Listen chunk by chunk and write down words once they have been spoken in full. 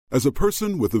As a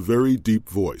person with a very deep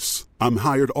voice, I'm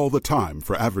hired all the time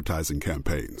for advertising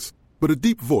campaigns. But a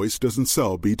deep voice doesn't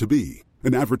sell B2B,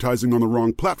 and advertising on the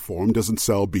wrong platform doesn't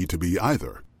sell B2B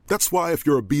either. That's why if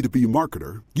you're a B2B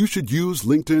marketer, you should use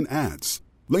LinkedIn ads.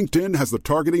 LinkedIn has the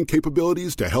targeting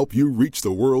capabilities to help you reach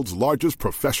the world's largest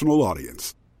professional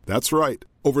audience. That's right,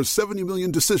 over 70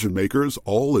 million decision makers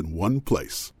all in one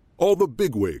place. All the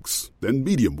big wigs, then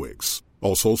medium wigs,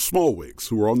 also small wigs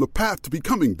who are on the path to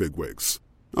becoming big wigs.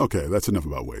 Okay, that's enough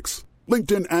about wigs.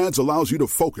 LinkedIn ads allows you to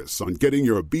focus on getting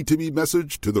your B2B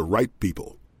message to the right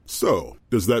people. So,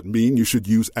 does that mean you should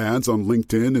use ads on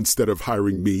LinkedIn instead of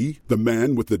hiring me, the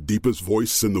man with the deepest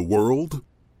voice in the world?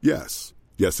 Yes.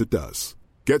 Yes, it does.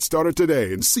 Get started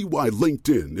today and see why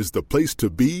LinkedIn is the place to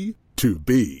be to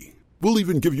be. We'll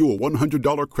even give you a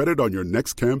 $100 credit on your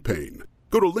next campaign.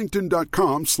 Go to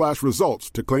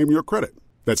linkedin.com/results to claim your credit.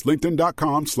 That's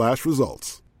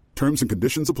linkedin.com/results. Terms and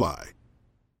conditions apply.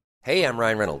 Hey, I'm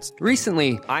Ryan Reynolds.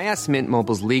 Recently, I asked Mint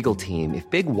Mobile's legal team if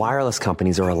big wireless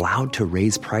companies are allowed to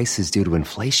raise prices due to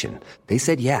inflation. They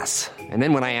said yes. And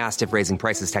then when I asked if raising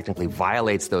prices technically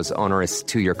violates those onerous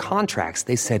two-year contracts,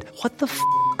 they said, "What the f***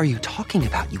 are you talking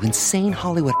about, you insane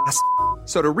Hollywood ass?"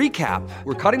 So to recap,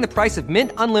 we're cutting the price of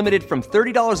Mint Unlimited from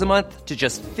 $30 a month to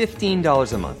just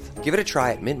 $15 a month. Give it a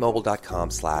try at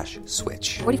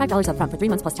mintmobile.com/switch. $45 up front for 3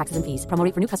 months plus taxes and fees. Promo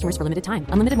rate for new customers for limited time.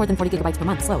 Unlimited more than 40 gigabytes per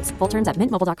month. Slows full terms at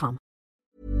mintmobile.com.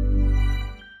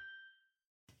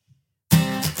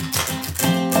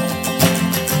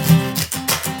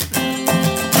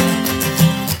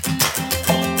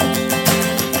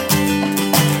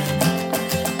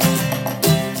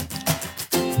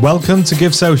 Welcome to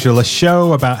Give Social, a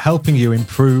show about helping you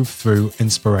improve through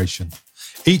inspiration.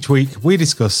 Each week, we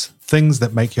discuss things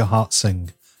that make your heart sing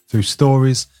through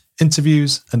stories,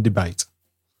 interviews, and debate.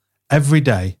 Every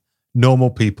day,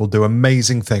 normal people do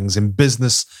amazing things in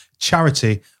business,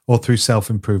 charity, or through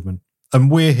self-improvement, and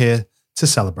we're here to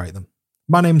celebrate them.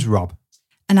 My name's Rob.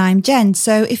 And I'm Jen.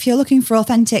 So if you're looking for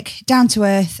authentic,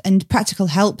 down-to-earth, and practical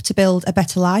help to build a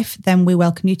better life, then we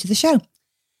welcome you to the show.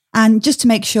 And just to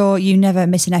make sure you never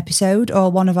miss an episode or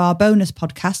one of our bonus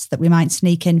podcasts that we might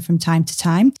sneak in from time to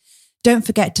time, don't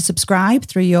forget to subscribe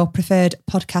through your preferred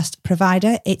podcast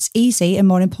provider. It's easy and,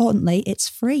 more importantly, it's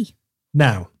free.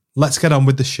 Now, let's get on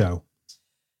with the show.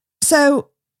 So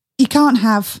you can't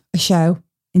have a show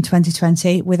in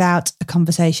 2020 without a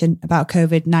conversation about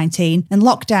COVID-19 and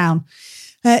lockdown.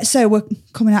 So we're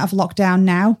coming out of lockdown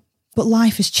now, but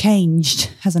life has changed,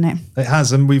 hasn't it? It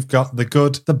has, and we've got the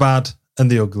good, the bad, and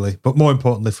the ugly, but more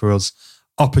importantly for us,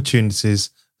 opportunities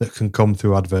that can come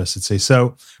through adversity.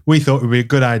 So we thought it would be a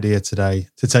good idea today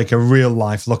to take a real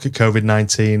life look at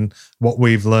COVID-19, what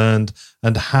we've learned,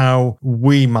 and how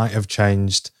we might have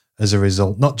changed as a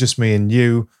result. Not just me and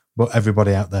you, but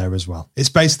everybody out there as well. It's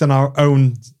based on our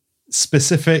own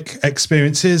specific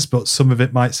experiences, but some of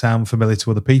it might sound familiar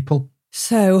to other people.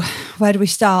 So where do we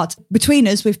start? Between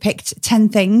us, we've picked 10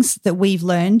 things that we've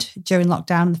learned during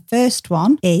lockdown. The first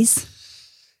one is...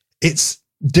 it's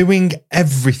doing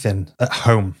everything at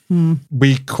home.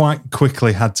 We quite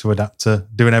quickly had to adapt to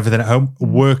doing everything at home,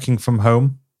 working from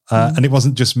home. And it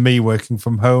wasn't just me working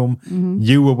from home.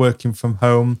 You were working from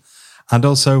home. And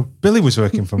also Billy was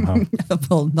working from home.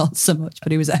 Well, not so much,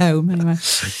 but he was at home anyway.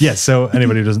 Yeah, so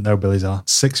anybody who doesn't know, Billy's our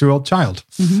 6-year-old child.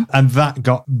 And that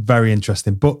got very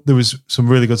interesting. But there was some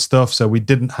really good stuff. So we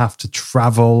didn't have to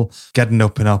travel, getting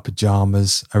up in our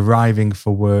pajamas, arriving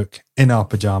for work in our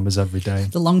pajamas every day.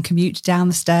 The long commute down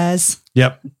the stairs.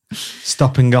 Yep.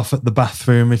 Stopping off at the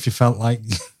bathroom if you felt like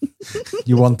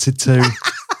you wanted to.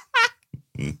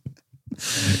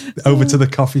 Over to the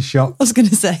coffee shop. I was going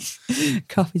to say,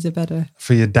 coffee's a better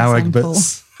for your Dow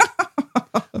Egberts.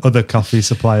 Other coffee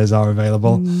suppliers are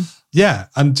available. Yeah,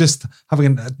 and just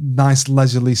having a nice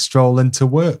leisurely stroll into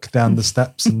work down the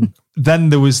steps. And then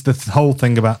there was the whole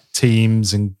thing about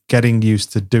Teams and getting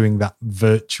used to doing that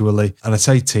virtually. And I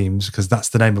say Teams because that's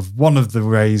the name of one of the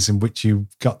ways in which you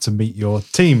got to meet your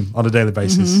team on a daily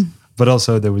basis. But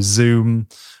also there was Zoom,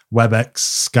 WebEx,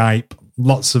 Skype,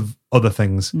 lots of other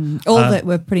things. All that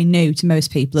were pretty new to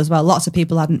most people as well. Lots of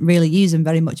people hadn't really used them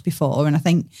very much before. And I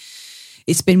think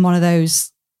it's been one of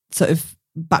those sort of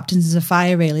baptisms of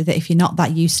fire, really, that if you're not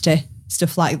that used to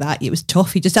stuff like that, it was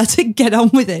tough. You just had to get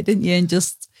on with it, didn't you? And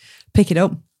just pick it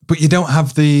up. But you don't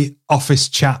have the office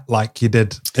chat like you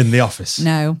did in the office.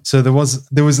 No. So there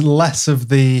was less of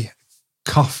the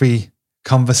coffee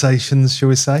conversations, shall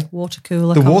we say? Water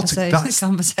cooler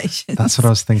conversations. That's what I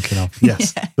was thinking of.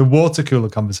 Yes. Yeah. The water cooler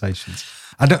conversations.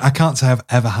 I can't say I've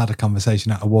ever had a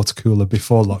conversation at a water cooler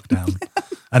before lockdown.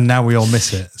 And now we all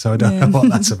miss it. So I don't know what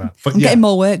that's about. But I'm getting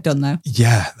more work done though.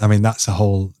 Yeah. I mean, that's a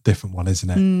whole different one, isn't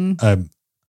it?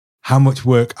 How much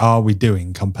work are we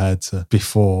doing compared to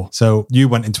before? So you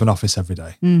went into an office every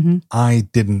day. Mm-hmm. I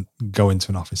didn't go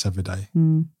into an office every day.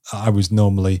 I was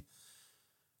normally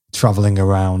traveling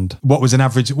around. What was an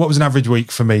average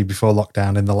week for me before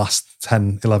lockdown in the last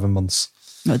 10, 11 months?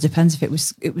 Well, it depends. If it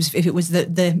was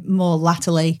the more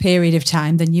latterly period of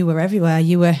time, then you were everywhere.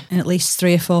 You were in at least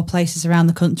 3 or 4 places around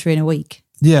the country in a week.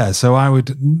 Yeah, so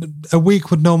a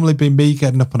week would normally be me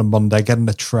getting up on a Monday, getting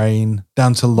a train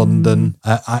down to London.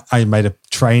 I made a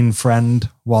train friend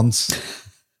once.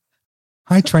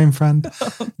 Hi, train friend.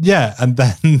 Yeah, and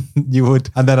then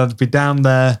I'd be down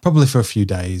there probably for a few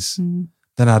days.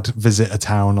 Then I'd visit a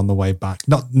town on the way back,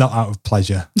 not out of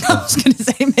pleasure. I was going to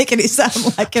say, making it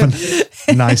sound like a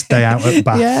nice day out at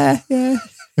Bath. Yeah.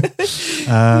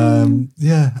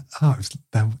 Oh, it was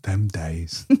them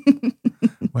days.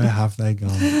 Where have they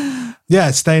gone?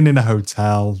 Yeah, staying in a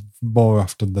hotel more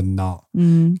often than not.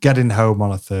 Getting home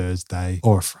on a Thursday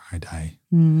or a Friday.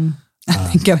 And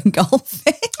then going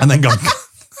golfing. And then going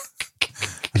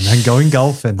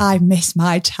golfing. I miss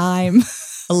my time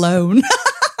alone.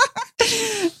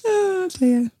 Oh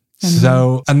dear.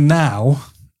 So, and now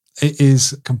it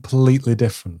is completely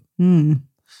different. I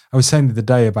was saying the other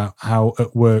day about how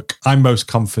at work I'm most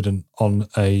confident on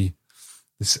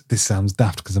this sounds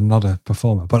daft because I'm not a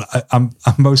performer, but I'm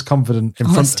most confident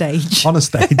on a stage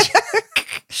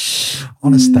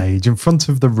in front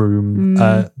of the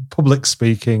room, public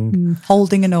speaking,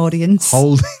 holding an audience,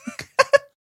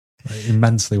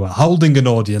 immensely well, holding an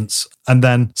audience, and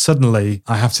then suddenly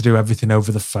I have to do everything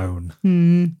over the phone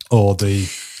or the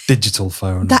digital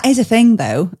phone. That is a thing,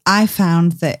 though. I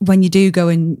found that when you do go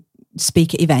and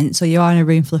speak at events or you are in a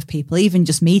room full of people, even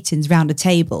just meetings around a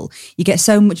table, you get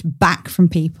so much back from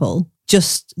people,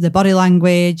 just the body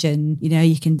language, and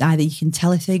you can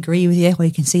tell if they agree with you, or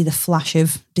you can see the flash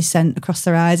of dissent across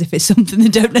their eyes if it's something they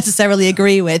don't necessarily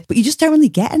agree with. But you just don't really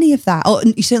get any of that, or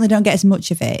you certainly don't get as much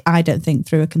of it, I don't think,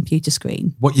 through a computer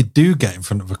screen. What you do get in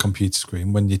front of a computer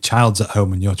screen when your child's at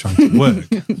home and you're trying to work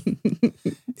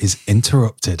is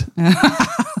interrupted.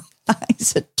 That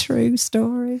is a true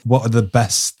story. What are the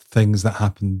best things that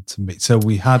happened to me? So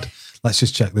we had, let's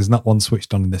just check, there's not one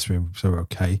switched on in this room, so we're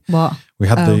okay. What? We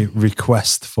had the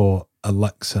request for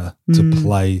Alexa to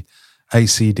play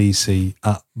AC/DC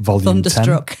at volume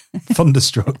 10.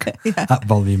 Thunderstruck at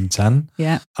volume 10.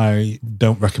 Yeah. I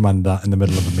don't recommend that in the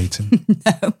middle of a meeting.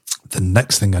 No. The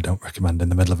next thing I don't recommend in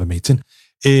the middle of a meeting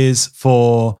is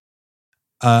for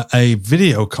a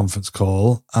video conference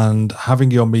call and having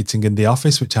your meeting in the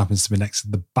office, which happens to be next to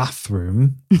the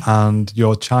bathroom, and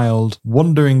your child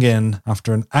wandering in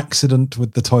after an accident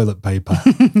with the toilet paper.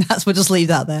 We'll just leave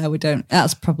that there. We don't.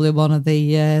 That's probably one of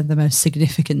the most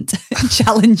significant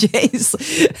challenges,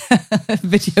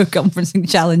 video conferencing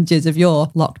challenges of your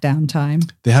lockdown time.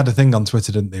 They had a thing on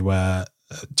Twitter, didn't they, where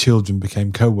children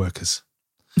became co-workers.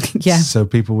 Yeah. So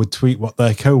people would tweet what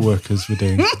their co-workers were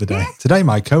doing for the day. Today,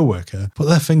 my co-worker put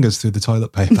their fingers through the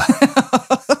toilet paper.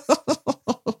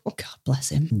 God bless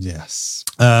him. Yes.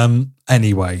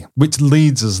 Anyway, which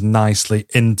leads us nicely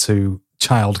into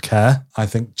childcare. I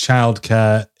think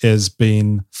childcare has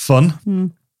been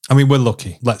fun. I mean, we're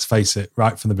lucky. Let's face it,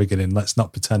 right from the beginning. Let's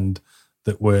not pretend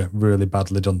that we're really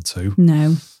badly done to.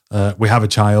 No. We have a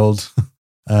child.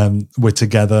 We're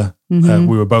together.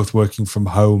 We were both working from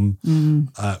home.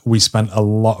 We spent a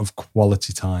lot of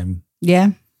quality time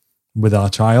with our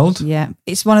child. Yeah.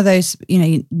 It's one of those,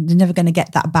 you're never going to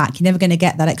get that back. You're never going to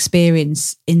get that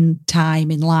experience in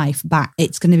time, in life back.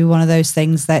 It's going to be one of those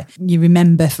things that you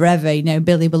remember forever.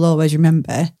 Billy will always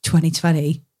remember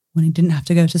 2020 when he didn't have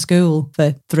to go to school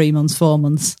for 3 months, 4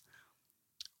 months.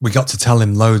 We got to tell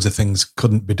him loads of things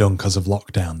couldn't be done because of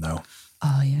lockdown, though.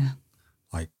 Oh, yeah.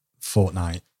 Like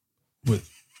fortnight with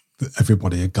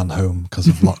everybody had gone home because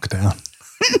of lockdown.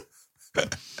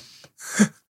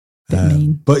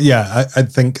 But yeah, I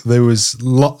think there was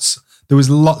lots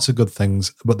of good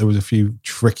things, but there was a few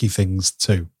tricky things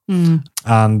too.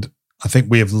 And I think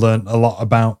we have learned a lot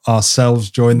about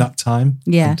ourselves during that time.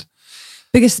 Yeah.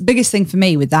 Biggest thing for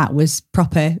me with that was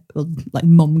proper like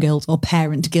mum guilt or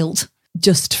parent guilt.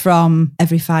 Just from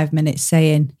every 5 minutes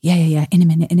saying, yeah, in a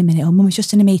minute, or mummy's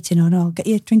just in a meeting, or no, I'll get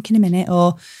you a drink in a minute,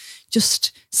 or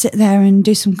just sit there and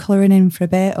do some colouring in for a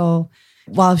bit, or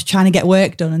while I was trying to get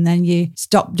work done, and then you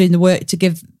stop doing the work to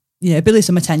give Billy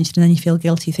some attention, and then you feel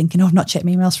guilty thinking, I've not checked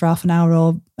my emails for half an hour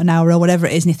or whatever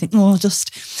it is. And you think,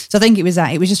 so I think it was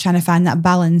just trying to find that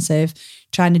balance of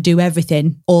trying to do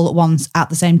everything all at once at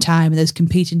the same time, and those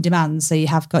competing demands. So you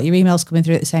have got your emails coming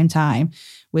through at the same time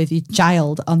with your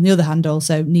child, on the other hand,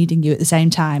 also needing you at the same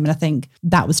time. And I think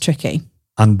that was tricky.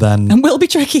 And will be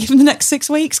tricky for the next 6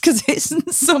 weeks because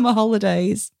it's summer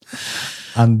holidays.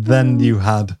 And then you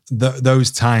had those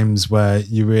times where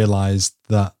you realised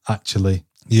that actually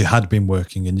you had been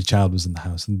working and your child was in the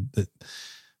house, and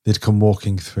they'd come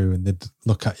walking through and they'd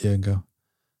look at you and go,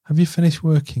 have you finished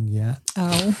working yet?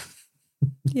 Oh,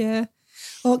 yeah.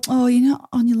 Oh, you're not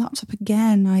on your laptop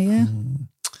again, are you?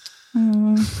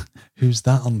 Oh. Who's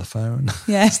that on the phone?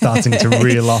 Yeah. Starting to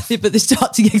reel off. Yeah, but it's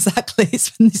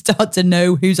when they start to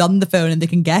know who's on the phone and they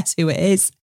can guess who it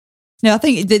is. No, I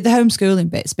think the homeschooling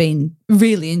bit's been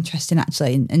really interesting,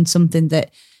 actually, and something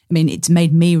that, it's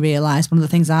made me realise one of the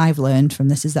things I've learned from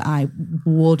this is that I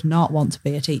would not want to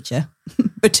be a teacher,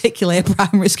 particularly a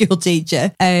primary school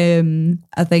teacher.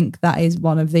 I think that is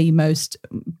one of the most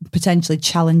potentially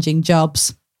challenging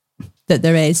jobs that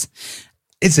there is.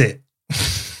 Is it?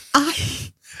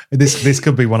 This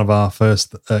could be one of our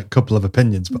first couple of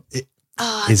opinions, but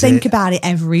I think about it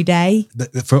every day.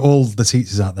 For all the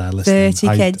teachers out there listening,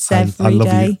 30 kids every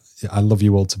day. I love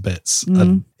you all to bits.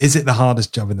 Is it the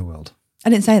hardest job in the world? I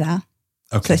didn't say that.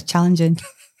 Okay. So it's challenging.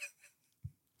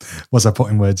 Was I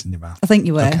putting words in your mouth? I think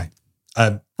you were. Okay.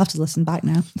 I'll have to listen back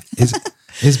now.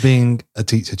 Is being a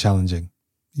teacher challenging?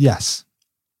 Yes.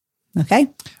 Okay.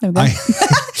 There we go.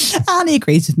 And he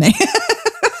agrees with me.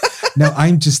 No,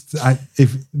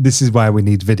 if this is why we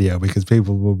need video, because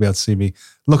people will be able to see me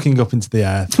looking up into the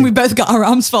air. We've both got our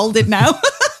arms folded now.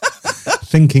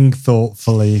 Thinking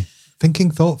thoughtfully. You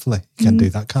can do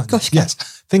that, can't you? Gosh, yes.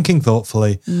 Thinking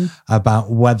thoughtfully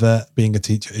about whether being a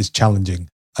teacher is challenging.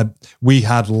 We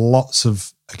had lots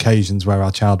of occasions where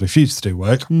our child refused to do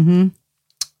work. Mm-hmm.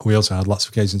 We also had lots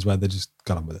of occasions where they just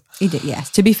got on with it. He did,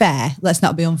 yes. To be fair, let's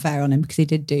not be unfair on him because he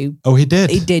did do... Oh, he did?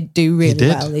 He did do really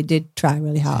well. He did try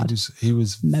really hard. He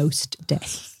was most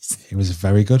days. He was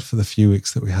very good for the few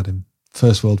weeks that we had him.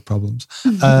 First world problems.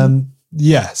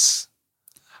 Yes.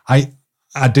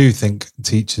 I do think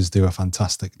teachers do a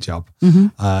fantastic job. Mm-hmm.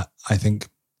 I think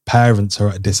parents are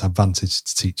at a disadvantage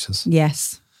to teachers.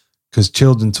 Yes. Because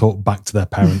children talk back to their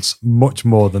parents much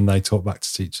more than they talk back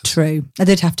to teachers. True. I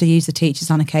did have to use the teachers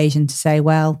on occasion to say,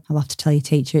 well, I'll have to tell your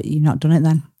teacher you've not done it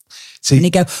then. See, and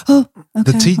you go, oh,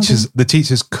 okay. The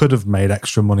teachers could have made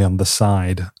extra money on the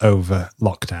side over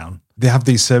lockdown. They have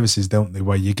these services, don't they,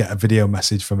 where you get a video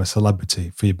message from a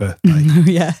celebrity for your birthday.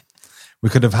 Yeah. We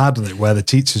could have had it where the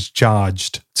teachers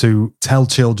charged to tell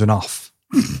children off.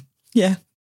 Yeah.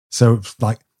 So it's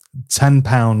like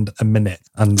 £10 a minute.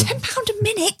 And £10 a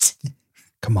minute?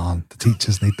 Come on, the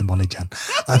teachers need the money, Jen.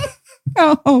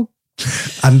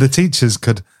 And the teachers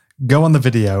could go on the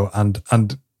video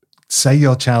and say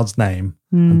your child's name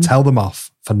and tell them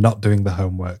off for not doing the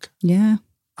homework. Yeah.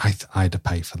 I'd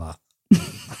pay for that.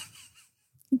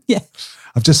 Yeah.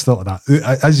 I've just thought of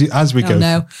that. As we go.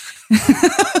 No.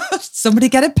 Somebody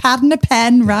get a pad and a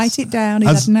pen, write it down.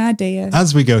 He's had an idea.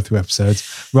 As we go through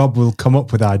episodes, Rob will come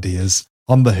up with ideas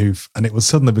on the hoof and it will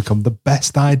suddenly become the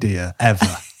best idea ever.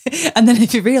 And then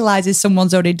if he realises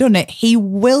someone's already done it, he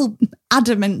will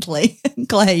adamantly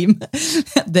claim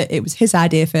that it was his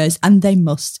idea first and they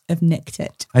must have nicked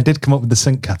it. I did come up with the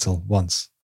sink kettle once,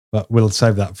 but we'll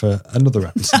save that for another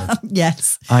episode.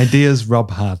 Yes. Ideas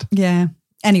Rob had. Yeah.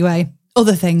 Anyway,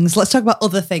 other things. Let's talk about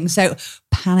other things. So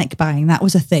panic buying, that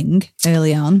was a thing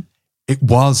early on. It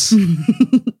was.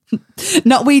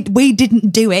 Not we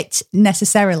didn't do it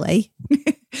necessarily,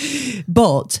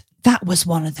 but that was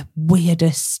one of the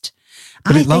weirdest.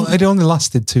 But it only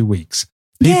lasted 2 weeks.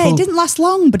 It didn't last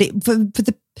long, but for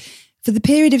the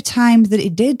period of time that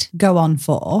it did go on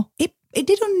for, it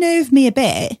did unnerve me a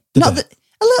bit. A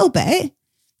little bit.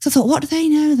 So I thought, what do they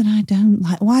know that I don't?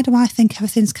 Like, why do I think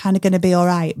everything's kind of going to be all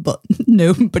right? But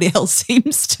nobody else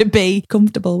seems to be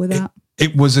comfortable with that.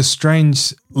 It was a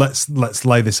strange, let's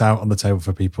lay this out on the table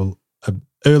for people.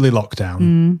 Early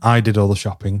lockdown, I did all the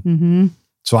shopping. Mm-hmm.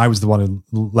 So I was the one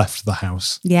who left the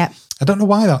house. Yeah. I don't know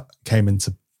why that came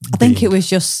into I think it was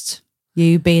just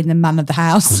you being the man of the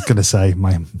house. I was going to say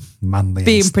my manly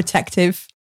being protective.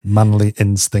 Manly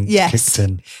instinct kicked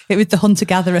in. It was the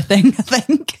hunter-gatherer thing, I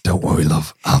think. Don't worry,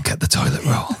 love. I'll get the toilet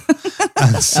roll.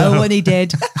 And he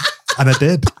did. And I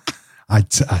did. I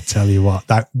tell you what,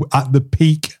 that at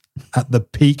the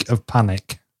peak of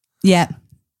panic. Yeah.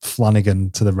 Flanagan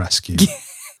to the rescue.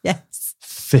 Yes.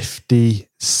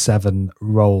 57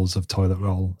 rolls of toilet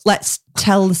roll. Let's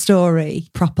tell the story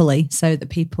properly so that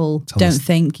people don't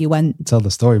think you went... Tell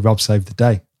the story. Rob saved the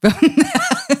day.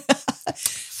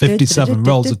 57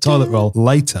 rolls of toilet roll.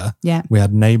 Later, we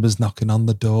had neighbours knocking on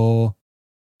the door.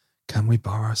 Can we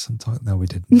borrow some toilet? No, we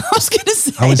didn't. I was going to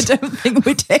say, I don't think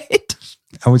we did.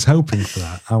 I was hoping for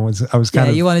that. I was kind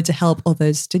of... you wanted to help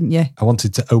others, didn't you? I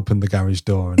wanted to open the garage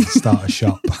door and start a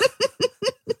shop.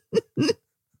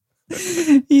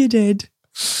 You did.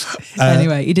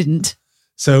 Anyway, you didn't.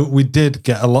 So we did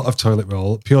get a lot of toilet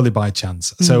roll purely by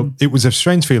chance. So it was a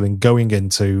strange feeling going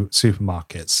into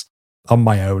supermarkets on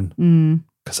my own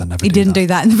because I never didn't do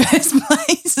that in the first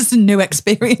place. It's a new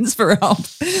experience for Rob.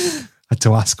 I had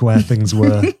to ask where things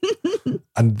were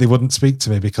and they wouldn't speak to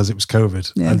me because it was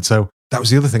COVID. Yeah. And so that was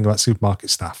the other thing about supermarket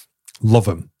staff. Love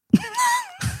them.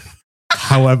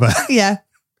 However,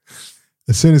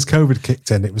 as soon as COVID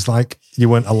kicked in, it was like you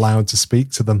weren't allowed to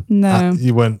speak to them. No.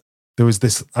 You weren't. There was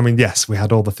this, I mean, yes, we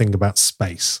had all the thing about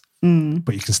space,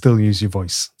 but you can still use your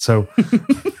voice. So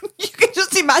you can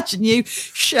just imagine you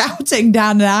shouting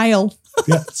down an aisle.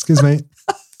 Yeah, excuse me.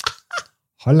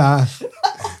 Hola.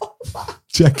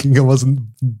 Checking I wasn't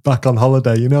back on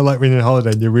holiday. You know, like when you're on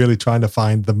holiday and you're really trying to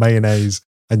find the mayonnaise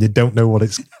and you don't know what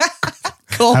it's,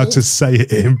 how to say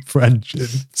it in French.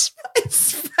 It's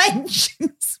French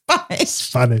and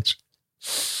Spanish.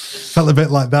 Felt a bit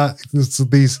like that. There's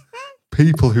these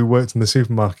people who worked in the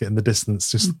supermarket in the distance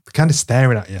just kind of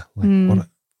staring at you. Like,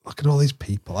 look at all these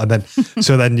people. And then,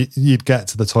 so then you'd get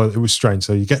to the toilet. It was strange.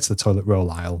 So you get to the toilet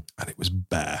roll aisle and it was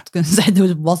bare. I was going to say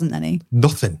there wasn't any.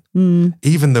 Nothing.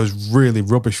 Even those really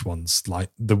rubbish ones, like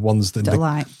the ones that...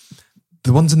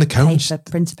 The ones in the cone...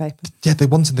 Printer paper. Yeah, the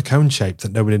ones in the cone shape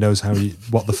that nobody knows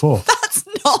what they're for. That's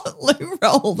not loo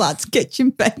roll, that's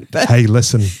kitchen paper. Hey,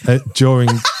 listen, during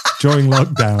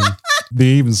lockdown, they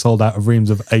even sold out of reams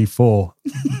of A4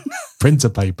 printer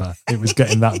paper. It was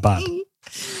getting that bad.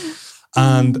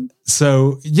 And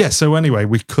so anyway,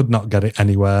 we could not get it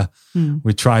anywhere.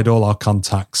 We tried all our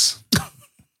contacts.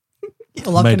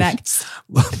 All our connects.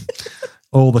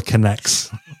 All the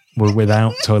connects were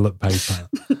without toilet paper.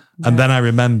 And then I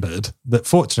remembered that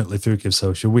fortunately through Give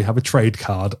Social, we have a trade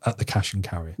card at the cash and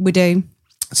carry. We do.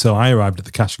 So I arrived at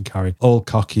the cash and carry, all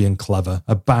cocky and clever.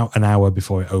 About an hour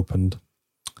before it opened,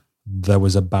 there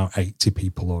was about 80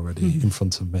 people already in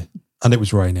front of me. And it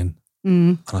was raining.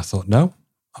 And I thought, no,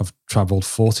 I've travelled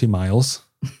 40 miles.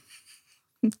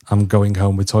 I'm going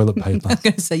home with toilet paper. I was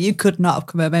going to say, you could not have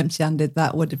come home empty-handed.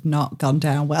 That would have not gone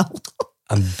down well.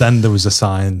 And then there was a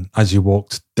sign as you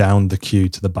walked down the queue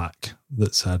to the back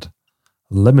that said,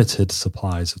 limited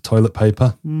supplies of toilet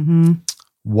paper,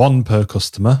 one per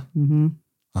customer.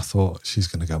 I thought, she's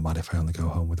going to go mad if I only go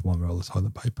home with one roll of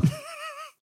toilet paper.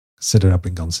 Considering I've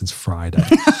been gone since Friday.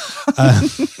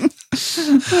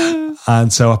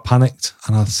 And so I panicked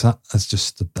and I just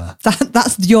stood there.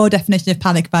 That's your definition of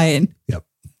panic buying? Yep.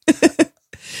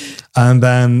 And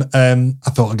then I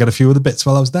thought I'd get a few other bits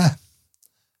while I was there.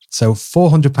 So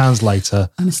 £400 later.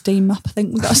 And a steam mop. I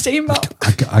think we got a steam mop.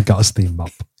 I got a steam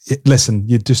mop. Listen,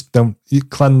 you just don't...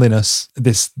 Cleanliness,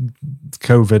 this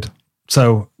COVID.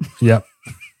 So, yep.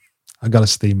 I got a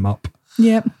steam mop.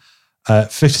 Yep.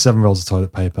 57 rolls of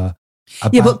toilet paper.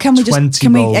 But can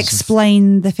we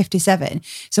explain the 57?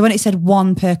 So when it said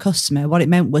one per customer, what it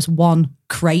meant was one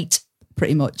crate,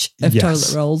 pretty much, of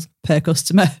toilet rolls per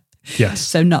customer. Yes.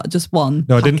 So not just one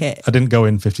packet. I didn't go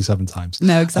in 57 times.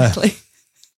 No, exactly.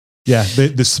 Yeah,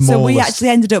 the smallest. So we actually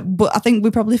ended up, but I think we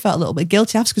probably felt a little bit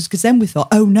guilty afterwards because then we thought,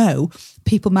 oh no,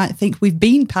 people might think we've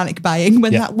been panic buying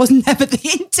when that was never the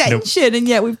intention. Nope. And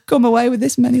yet we've come away with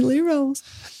this many loo rolls.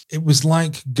 It was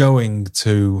like going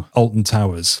to Alton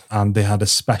Towers and they had a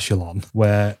special on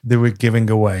where they were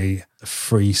giving away a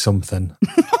free something.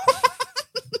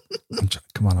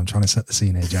 Come on, I'm trying to set the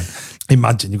scene here, Jen.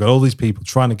 Imagine you've got all these people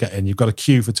trying to get in. You've got a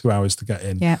queue for 2 hours to get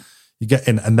in. Yeah. You get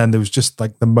in and then there was just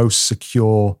like the most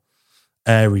secure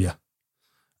area.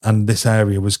 And this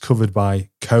area was covered by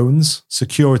cones,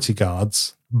 security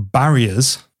guards,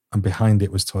 barriers, and behind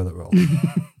it was toilet roll.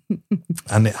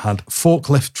 And it had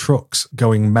forklift trucks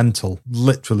going mental,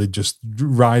 literally just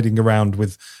riding around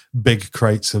with big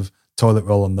crates of toilet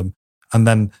roll on them. And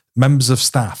then members of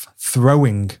staff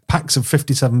throwing packs of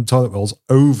 57 toilet rolls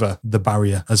over the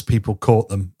barrier as people caught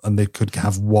them and they could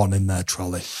have one in their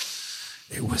trolley.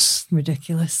 It was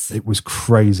ridiculous. It was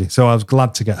crazy. So I was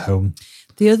glad to get home.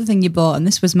 The other thing you bought, and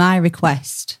this was my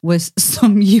request, was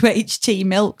some UHT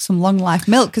milk, some long life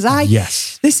milk.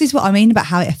 Because this is what I mean about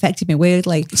how it affected me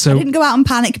weirdly. So I didn't go out and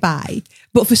panic buy,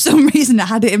 but for some reason I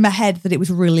had it in my head that it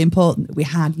was really important that we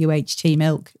had UHT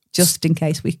milk just in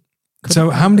case we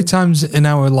So how many times in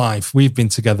our life, we've been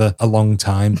together a long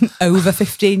time. Over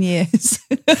 15 years.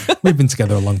 We've been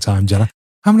together a long time, Jenna.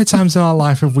 How many times in our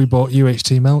life have we bought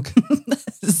UHT milk?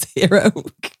 0.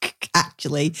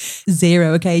 Actually,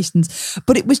 0 occasions.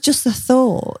 But it was just the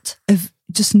thought of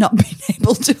just not being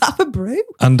able to have a brew.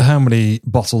 And how many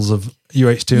bottles of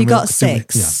UHT milk? You got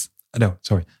 6. No,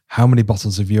 sorry. How many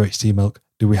bottles of UHT milk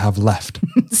do we have left?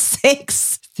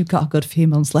 6. We've got a good few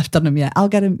months left on them yet. I'll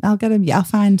get them. Yeah, I'll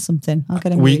find something. I'll get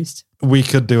them used. We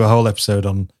could do a whole episode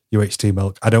on UHT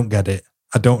milk. I don't get it.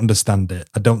 I don't understand it.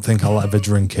 I don't think I'll ever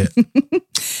drink it.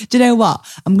 Do you know what?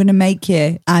 I'm going to make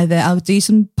you either, I'll do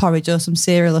some porridge or some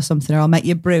cereal or something, or I'll make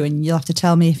you brew and you'll have to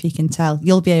tell me if you can tell.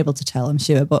 You'll be able to tell, I'm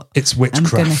sure, but... It's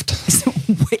witchcraft. It's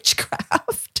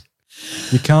witchcraft.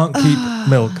 You can't keep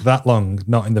milk that long,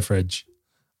 not in the fridge,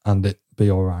 and it be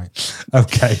all right.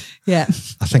 Okay. Yeah.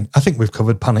 I think we've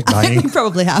covered panic I buying. think we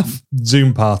probably have.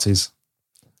 Zoom parties.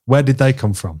 Where did they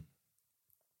come from?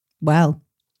 Well...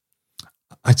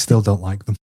 I still don't like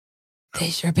them.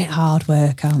 These are a bit hard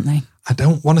work, aren't they? I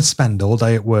don't want to spend all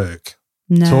day at work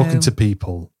talking to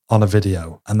people on a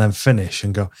video and then finish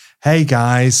and go, hey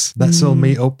guys, let's all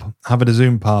meet up, having a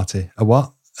Zoom party. A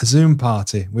what? A Zoom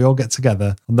party. We all get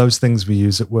together on those things we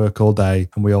use at work all day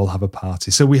and we all have a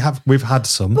party. So we've had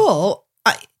some. But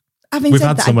We've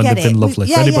had some and they've been lovely.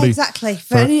 Yeah, exactly.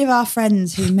 For any of our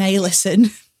friends who may listen,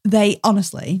 they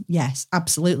honestly, yes,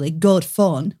 absolutely, good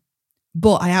fun.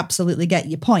 But I absolutely get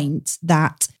your point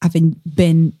that having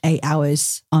been 8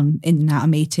 hours in and out of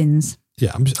meetings.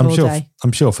 Yeah,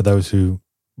 I'm sure for those who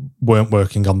weren't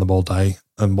working on them all day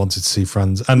and wanted to see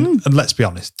friends. And let's be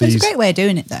honest. It's a great way of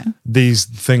doing it though. These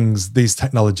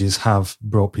technologies have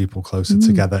brought people closer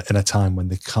together in a time when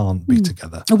they can't be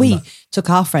together. We took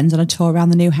our friends on a tour around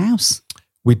the new house.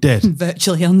 We did.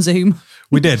 Virtually on Zoom.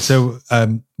 We did. So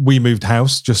we moved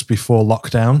house just before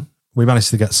lockdown. We managed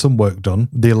to get some work done.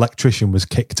 The electrician was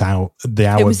kicked out the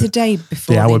hour. It was the day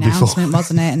before the announcement,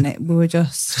 wasn't it? And we were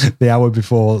just... The hour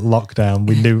before lockdown,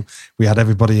 we knew we had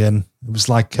everybody in. It was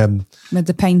like... with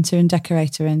the painter and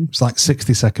decorator in. It was like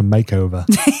 60-second makeover.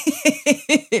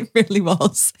 It really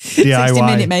was. DIY.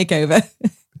 60-minute makeover.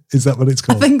 Is that what it's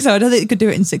called? I think so. I don't think you could do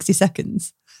it in 60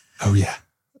 seconds. Oh, yeah.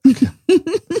 Okay.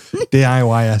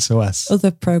 DIY SOS.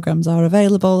 Other programs are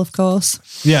available, of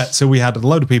course. Yeah, so we had a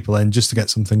load of people in just to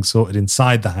get some things sorted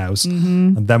inside the house.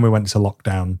 And then we went to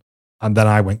lockdown. And then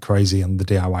I went crazy on the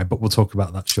DIY, but we'll talk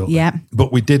about that shortly. Yeah.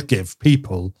 But we did give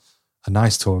people a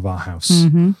nice tour of our house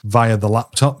via the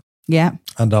laptop. Yeah.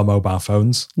 And our mobile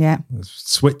phones. Yeah.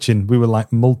 Switching. We were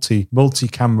like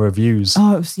multi-camera views.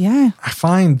 Oh, it was, yeah. I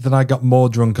find that I got more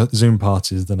drunk at Zoom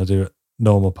parties than I do at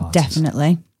normal parties.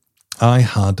 Definitely. I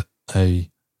had a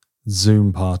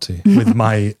Zoom party with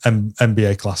my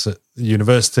MBA class at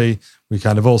university. We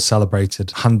kind of all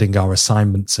celebrated handing our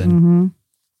assignments in.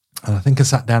 And I think I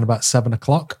sat down about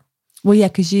 7:00. Well, yeah,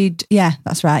 because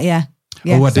that's right, yeah.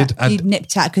 Yeah, I did. You'd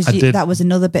nipped out because that was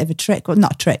another bit of a trick. Well,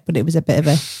 not a trick, but it was a bit of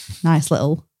a nice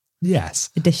little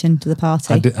addition to the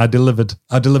party. I delivered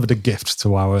a gift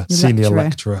to our senior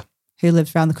lecturer who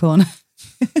lives around the corner.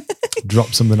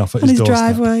 Dropped something off at on his doorstep.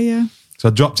 Driveway, yeah. So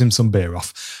I dropped him some beer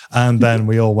off, and then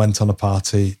we all went on a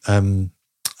party. And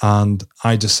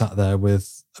I just sat there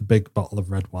with a big bottle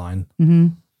of red wine,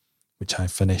 which I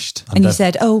finished. And you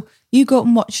said, "Oh, you go up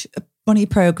and watch one of your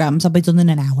programs. I'll be done in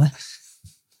an hour."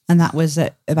 And that was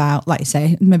at about, like you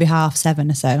say, maybe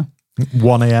 7:30 or so.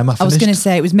 1 a.m. I was going to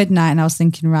say it was midnight, and I was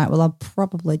thinking, right, well, I'll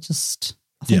probably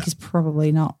I think he's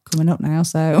probably not coming up now,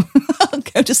 so I'll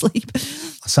go to sleep.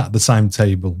 I sat at the same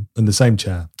table in the same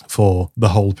chair for the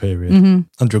whole period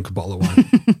and drank a bottle of wine.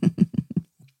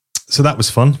 So that was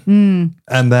fun.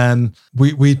 And then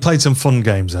we played some fun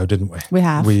games though, didn't we? We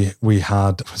have.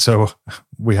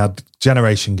 We had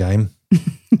Generation Game.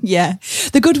 Yeah.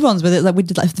 The good ones were like we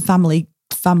did like the family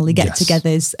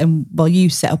get-togethers, and you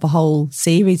set up a whole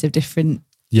series of different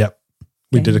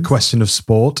We did a question of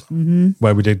sport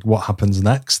where we did what happens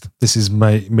next. This is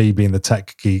me being the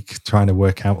tech geek trying to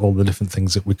work out all the different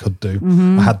things that we could do.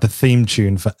 I had the theme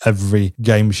tune for every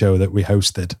game show that we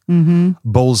hosted.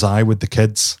 Bullseye with the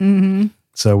kids.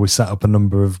 So we set up a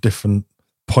number of different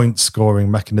point scoring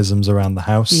mechanisms around the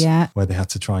house where they had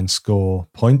to try and score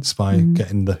points by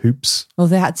getting the hoops. Well,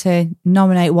 they had to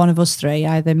nominate one of us three,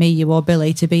 either me, you or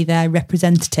Billy, to be their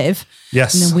representative.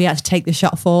 Yes. And then we had to take the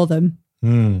shot for them.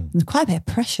 There's quite a bit of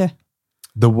pressure.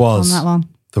 There was. On that one.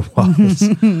 There was.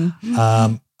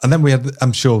 And then we had,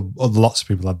 I'm sure lots of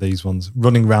people had these ones,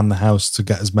 running around the house to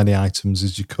get as many items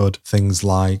as you could. Things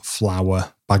like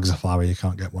flour, bags of flour, you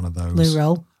can't get one of those.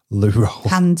 loo roll.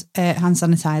 Hand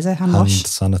sanitizer, hand Hand wash.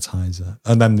 sanitizer.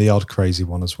 And then the odd crazy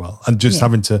one as well. And just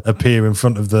having to appear in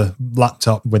front of the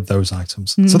laptop with those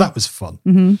items. So that was fun.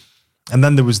 Mm-hmm. And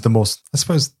then there was the most, I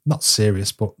suppose, not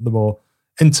serious, but the more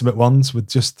intimate ones with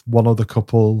just one other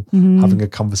couple having a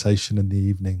conversation in the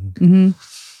evening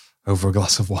over a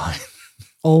glass of wine.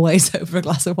 Always over a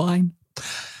glass of wine.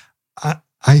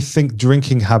 I think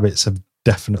drinking habits have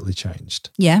definitely changed.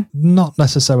 Yeah. Not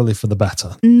necessarily for the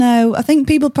better. No, I think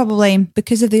people probably,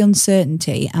 because of the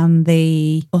uncertainty and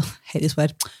the, I hate this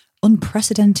word,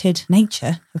 unprecedented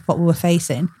nature of what we were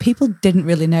facing, people didn't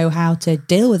really know how to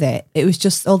deal with it. It was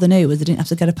just, all they knew was they didn't have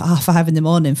to get up at 5:30 in the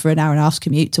morning for an hour and a half's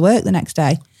commute to work the next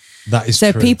day. That is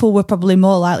so true. People were probably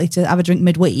more likely to have a drink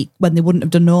midweek when they wouldn't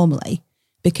have done normally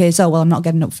because, I'm not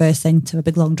getting up first thing to a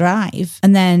big long drive.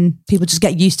 And then people just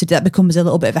get used to that, becomes a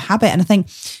little bit of a habit. And I think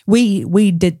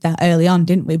we did that early on,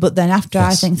 didn't we? But then after,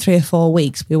 I think 3 or 4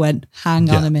 weeks, we went, hang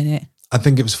on a minute. I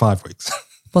think it was 5 weeks.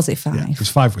 Was it 5? Yeah, it was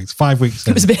 5 weeks. 5 weeks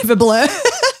in. It was a bit of a blur.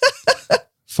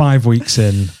 5 weeks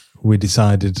in, we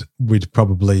decided we'd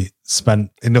probably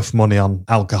spent enough money on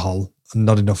alcohol and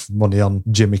not enough money on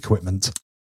gym equipment.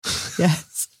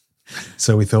 Yes.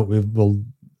 So we thought we will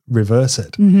reverse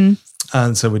it. Mm-hmm.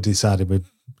 And so we decided we'd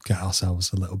get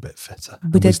ourselves a little bit fitter.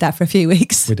 We did that for a few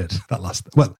weeks. We did. That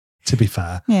lasted. Well, to be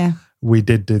fair, Yeah. we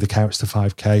did do the Couch to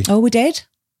 5K. Oh, we did?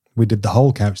 We did the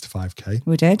whole Couch to 5K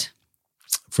We did.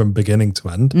 from beginning to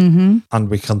end. Mm-hmm. And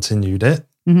we continued it.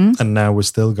 Mm-hmm. And now we're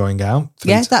still going out.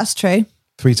 Yeah, that's true.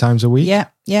 3 times a week. Yeah,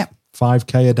 yeah,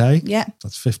 5K a day. yeah,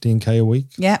 That's 15K a week.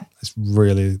 yeah. It's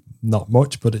really not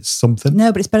much, but it's something.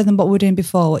 No, but it's better than what we were doing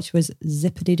before, which was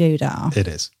zippity-doo-dah. It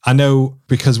is. I know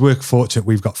because we're fortunate,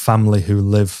 we've got family who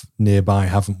live nearby,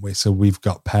 haven't we? So we've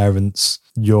got parents.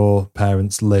 Your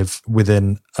parents live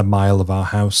within a mile of our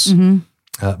house.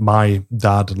 Mm-hmm. My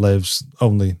dad lives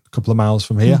only a couple of miles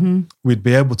from here. Mm-hmm. We'd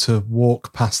be able to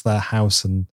walk past their house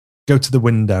and go to the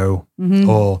window Mm-hmm.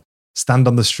 or stand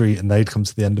on the street and they'd come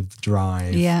to the end of the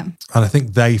drive. Yeah, And I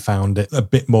think they found it a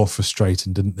bit more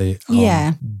frustrating, didn't they? On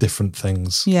Yeah. different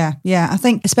things. yeah, yeah. I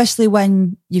think especially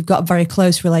when you've got very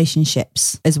close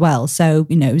relationships as well. So,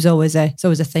 it was always a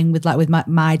thing with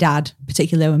my dad,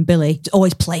 particularly when Billy,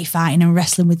 always play fighting and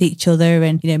wrestling with each other.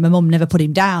 And, my mum never put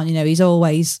him down. He's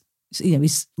always,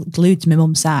 he's glued to my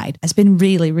mum's side. It's been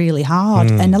really, really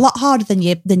hard and a lot harder than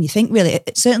you think, really.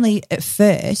 Certainly at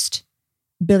first,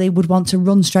 Billy would want to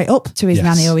run straight up to his Yes.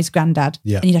 nanny or his granddad.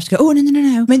 Yeah. And you'd have to go, oh,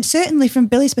 no. I mean, certainly from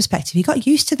Billy's perspective, he got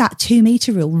used to that 2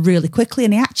 meter rule really quickly.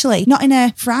 And he actually, not in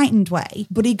a frightened way,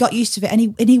 but he got used to it.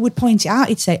 And he would point it out.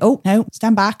 He'd say, oh, no,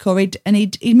 stand back. Or he'd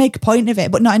make a point of it,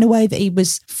 but not in a way that he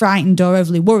was frightened or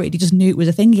overly worried. He just knew it was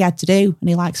a thing he had to do. And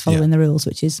he likes following the rules,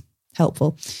 which is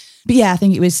helpful. But yeah, I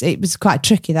think it was quite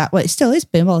tricky that. Well, it still is,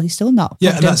 but he's still not.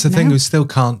 Yeah, and that's the thing. now. We still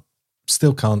can't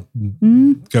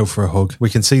go for a hug. We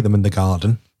can see them in the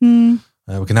garden. We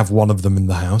can have one of them in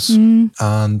the house.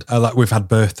 And we've had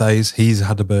birthdays. He's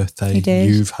had a birthday. He did.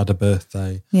 You've had a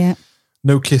birthday. Yeah.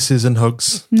 No kisses and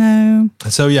hugs. No.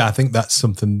 So yeah, I think that's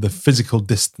something, the physical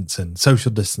distancing,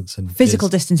 social distancing. Physical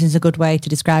distancing is a good way to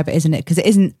describe it, isn't it? Because it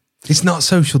isn't. It's not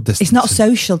social distancing. It's not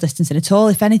social distancing at all.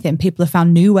 If anything, people have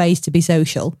found new ways to be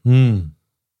social and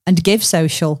give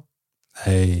social.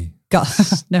 Hey. God,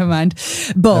 never mind.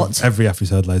 But Every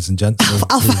episode, ladies and gents.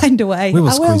 I'll find a way. We will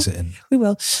I squeeze it in. We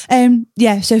will.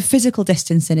 Yeah, so physical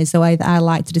distancing is the way that I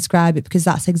like to describe it because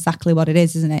that's exactly what it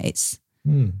is, isn't it? It's.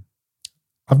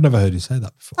 I've never heard you say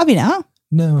that before. Have you not?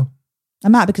 No. I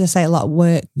might because I say a lot of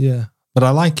work. Yeah. But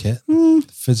I like it.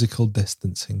 Physical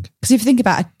distancing. Because if you think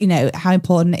about, how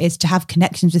important it is to have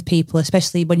connections with people,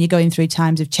 especially when you're going through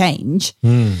times of change,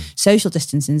 social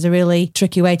distancing is a really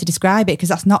tricky way to describe it because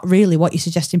that's not really what you're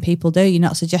suggesting people do. You're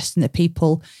not suggesting that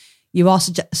you are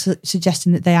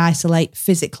suggesting that they isolate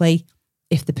physically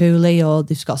if they're poorly or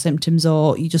they've got symptoms,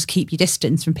 or you just keep your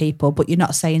distance from people, but you're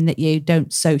not saying that you don't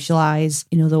socialise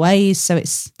in other ways. So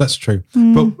That's true.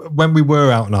 But when we were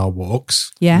out on our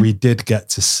walks, we did get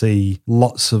to see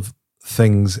lots of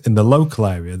things in the local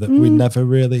area that we never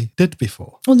really did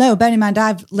before. Well, no, bear in mind,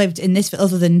 I've lived in this,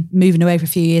 other than moving away for a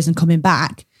few years and coming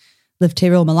back, lived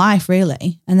here all my life,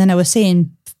 really. And then I was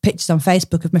seeing pictures on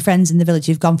Facebook of my friends in the village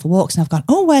who've gone for walks, and I've gone,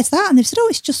 oh, where's that? And they've said, oh,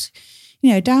 it's just,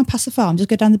 down past the farm, just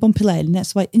go down the bumpy lane. And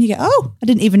that's why, and you go, oh, I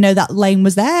didn't even know that lane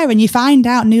was there. And you find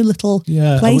out new little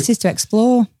places to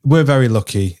explore. We're very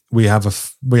lucky. We have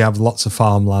lots of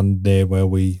farmland near where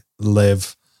we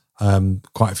live,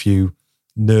 quite a few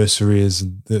nurseries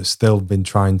that still been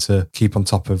trying to keep on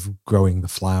top of growing the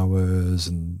flowers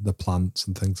and the plants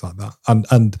and things like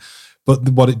that. But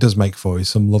what it does make for is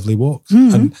some lovely walks.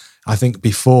 And I think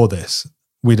before this,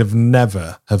 we'd have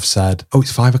never have said, "Oh,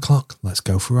 it's 5 o'clock. Let's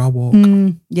go for our walk."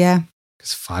 Yeah.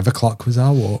 Because 5 o'clock was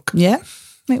our walk. Yeah,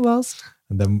 it was.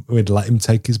 And then we'd let him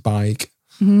take his bike.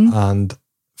 And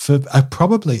for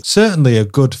certainly a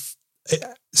good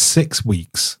 6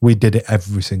 weeks, we did it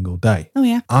every single day. Oh,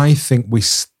 yeah. I think we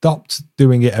stopped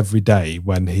doing it every day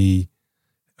when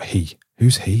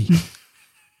who's he?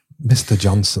 Mr.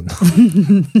 Johnson,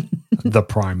 the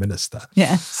Prime Minister.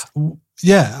 Yes.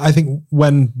 Yeah, I think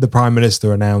when the Prime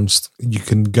Minister announced you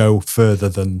can go further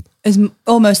than... It's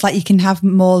almost like you can have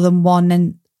more than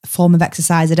one form of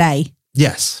exercise a day.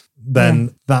 Yes.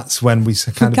 Then that's when we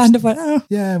kind of went, oh.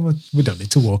 Yeah, we don't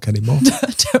need to walk anymore.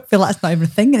 I don't feel like it's not even a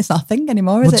thing. It's not a thing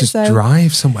anymore, is we'll it? Just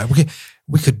drive somewhere.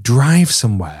 We could drive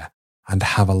somewhere and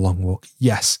have a long walk.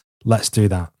 Yes, let's do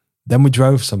that. Then we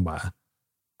drove somewhere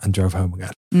and drove home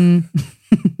again.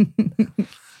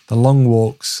 The long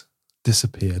walks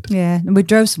disappeared. Yeah, and we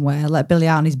drove somewhere, let Billy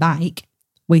out on his bike.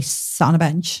 We sat on a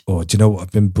bench. Oh, do you know what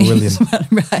have been brilliant?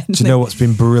 Do you know what's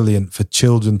been brilliant for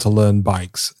children to learn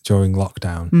bikes during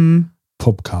lockdown?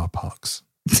 Pub car parks.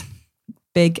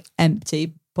 Big,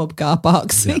 empty pub car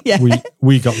parks. Yeah.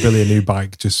 We got Billy a new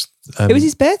bike just... it was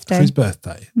his birthday. For his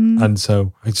birthday. And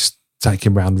so I just take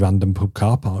him around random pub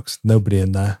car parks. Nobody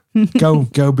in there.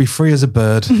 Go be free as a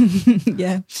bird.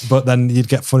 Yeah. But then you'd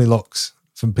get funny looks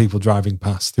from people driving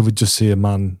past. They would just see a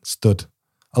man stood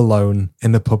alone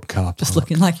in a pub car park. Just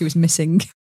looking like he was missing.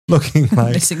 Looking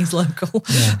like... missing his local.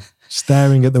 Yeah.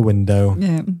 Staring at the window.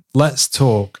 Yeah. Let's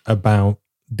talk about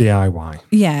DIY.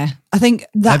 Yeah. I think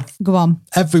that... go on.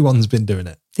 Everyone's been doing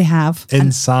it. They have.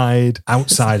 Inside,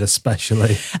 outside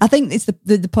especially. I think it's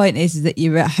the point is that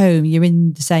you're at home, you're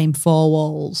in the same four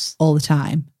walls all the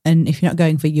time. And if you're not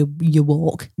going for your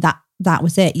walk, that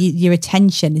was it. Your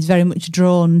attention is very much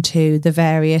drawn to the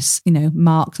various,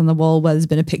 marks on the wall where there's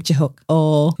been a picture hook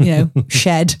or,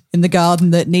 shed in the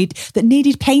garden that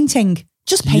needed painting.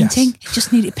 Just painting. Yes.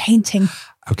 Just needed painting.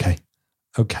 Okay.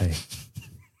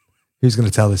 Who's going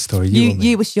to tell this story?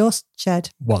 You was your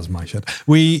shed. Was my shed.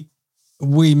 We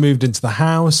moved into the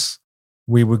house.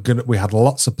 We had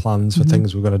lots of plans for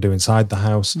things we were going to do inside the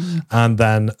house. And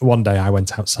then one day I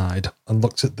went outside and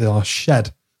looked at our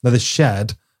shed. Now the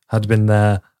shed had been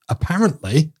there,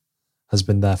 apparently, has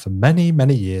been there for many,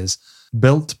 many years,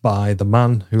 built by the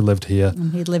man who lived here.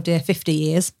 And he'd lived here 50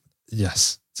 years.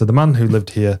 Yes. So the man who lived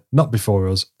here, not before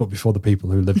us, but before the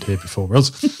people who lived here before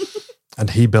us. And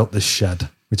he built this shed,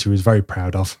 which he was very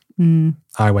proud of.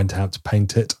 I went out to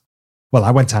paint it. Well,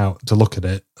 I went out to look at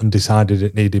it and decided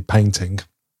it needed painting.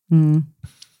 And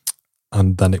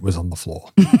then it was on the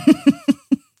floor.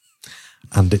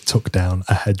 And it took down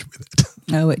a hedge with it.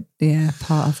 Oh,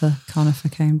 part of the conifer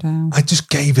came down. I just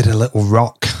gave it a little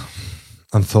rock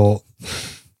and thought,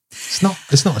 it's not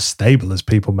as stable as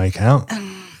people make out.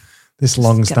 This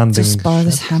long-standing... Just borrow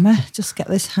this hammer. Just get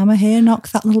this hammer here, knock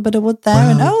that little bit of wood there,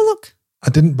 and look. I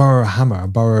didn't borrow a hammer. I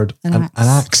borrowed an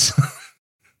axe.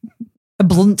 A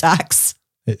blunt axe.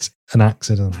 It's an axe.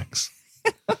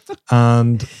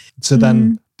 And so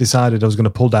then decided I was going to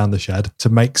pull down the shed to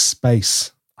make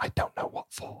space. I don't know what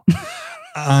for.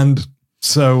 And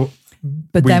so...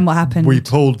 But then what happened? We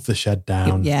pulled the shed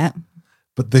down. Yeah.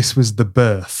 But this was the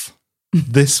birth.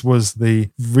 This was the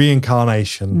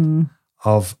reincarnation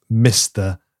of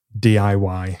Mr.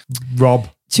 DIY. Rob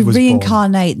to was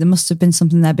reincarnate, there must have been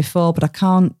something there before, but I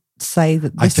can't say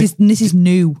that this is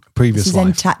new. Previous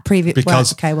life.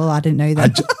 Because I didn't know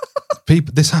that.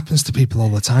 This happens to people all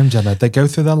the time, Jenna. They go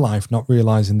through their life not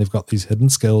realising they've got these hidden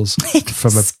skills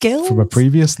from a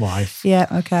previous life. Yeah,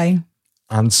 okay.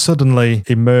 And suddenly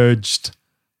emerged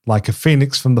like a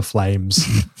phoenix from the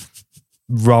flames,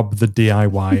 Rob the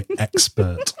DIY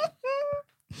expert.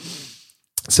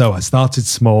 So I started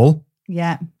small.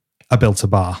 Yeah. I built a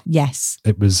bar. Yes.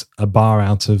 It was a bar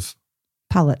out of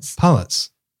pallets.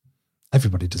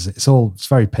 Everybody does it. It's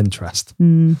very Pinterest.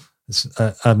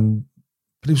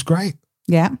 But it was great.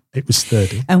 Yeah. It was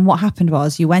sturdy. And what happened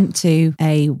was you went to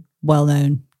a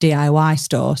well-known DIY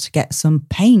store to get some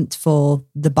paint for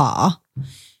the bar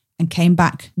and came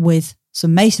back with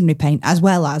some masonry paint as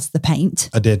well as the paint.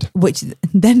 I did. Which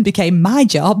then became my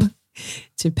job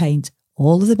to paint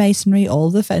all of the masonry,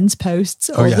 all the fence posts,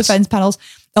 all the fence panels.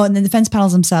 Oh, and then the fence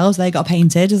panels themselves, they got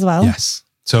painted as well. Yes.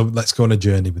 So let's go on a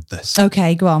journey with this.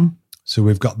 Okay, go on. So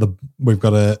we've got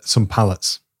some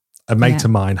pallets. A mate of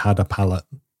mine had a pallet.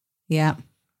 Yeah.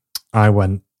 I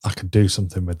could do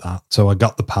something with that. So I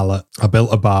got the pallet. I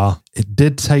built a bar. It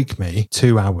did take me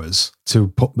 2 hours to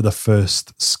put the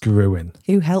first screw in.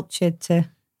 Who helped you to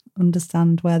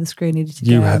understand where the screw needed to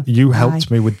go? You helped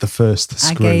me with the first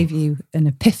screw. I gave you an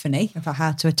epiphany of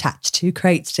how to attach two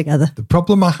crates together. The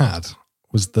problem I had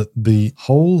was that the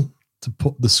hole to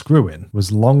put the screw in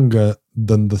was longer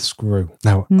than the screw.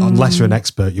 Now, unless you're an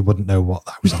expert, you wouldn't know what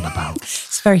that was on about.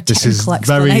 It's a very technical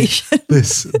explanation.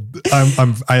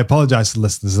 I apologise to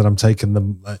listeners that I'm taking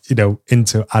them,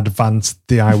 into advanced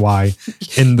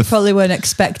DIY. You probably weren't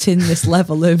expecting this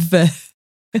level of.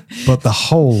 But the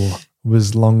hole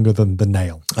was longer than the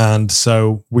nail, and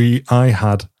so I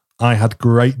had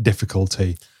great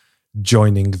difficulty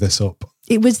joining this up.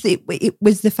 It was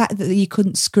the fact that you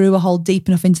couldn't screw a hole deep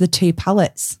enough into the two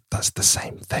pallets. That's the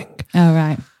same thing. Oh,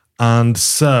 right. And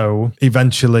so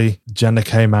eventually Jenna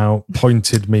came out,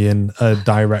 pointed me in a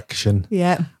direction.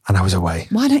 Yeah. And I was away.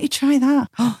 Why don't you try that?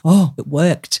 Oh, it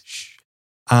worked.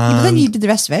 But then you did the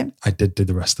rest of it. I did do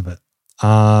the rest of it.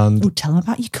 And tell them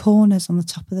about your corners on the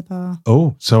top of the bar.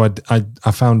 Oh, so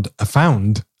I found,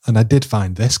 and I did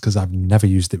find this because I've never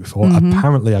used it before. Mm-hmm.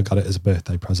 Apparently I got it as a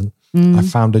birthday present. Mm. I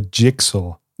found a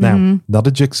jigsaw. Now, not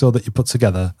a jigsaw that you put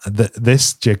together.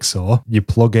 This jigsaw you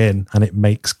plug in and it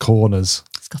makes corners.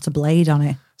 It's got a blade on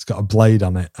it. It's got a blade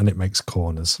on it and it makes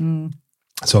corners. Mm.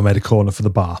 So I made a corner for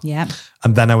the bar. Yeah.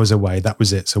 And then I was away. That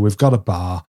was it. So we've got a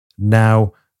bar.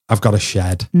 Now I've got a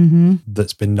shed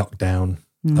that's been knocked down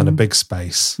and a big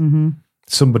space. Mm-hmm.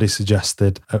 Somebody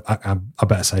suggested, I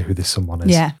better say who this someone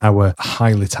is. Yeah. Our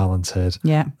highly talented,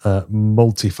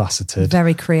 multifaceted,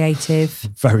 very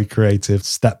creative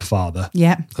stepfather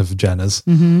of Jenna's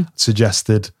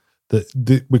suggested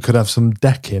that we could have some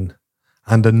decking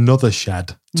and another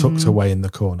shed tucked away in the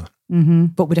corner. Mm-hmm.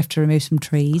 But we'd have to remove some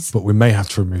trees. But we may have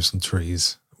to remove some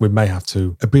trees. We may have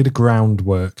to. A bit of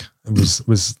groundwork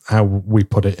was how we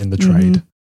put it in the trade.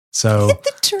 So in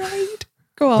the trade.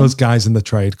 Go on. Those guys in the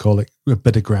trade call it a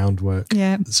bit of groundwork.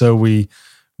 Yeah. So we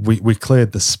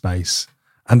cleared the space,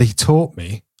 and he taught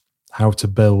me how to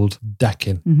build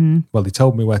decking. Mm-hmm. Well, he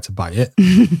told me where to buy it.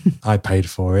 I paid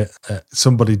for it.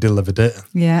 Somebody delivered it.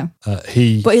 Yeah. But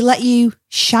he let you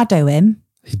shadow him.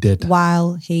 He did.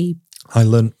 While he. I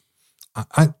learned.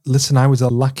 Listen, I was a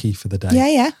lackey for the day. Yeah,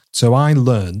 yeah. So I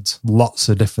learned lots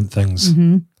of different things.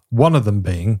 Mm-hmm. One of them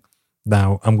being,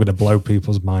 now I'm going to blow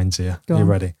people's minds here. Are you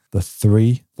ready? The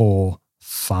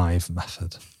 3-4-5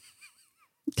 method.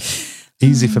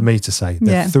 Easy for me to say.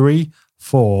 The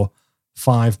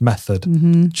 3-4-5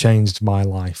 method changed my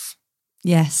life.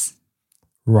 Yes.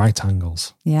 Right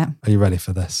angles. Yeah. Are you ready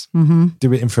for this? Mm-hmm.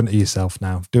 Do it in front of yourself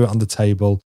now. Do it on the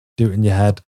table. Do it in your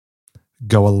head.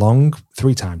 Go along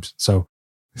 3 times. So,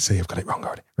 see, I've got it wrong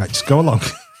already. Right, just go along.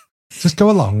 Just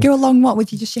go along. Go along what? With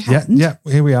just your hand? Yeah,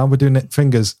 here we are. We're doing it.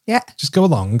 Fingers. Yeah. Just go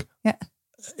along. Yeah.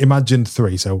 Imagine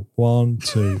 3. So 1,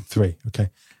 2, 3. Okay.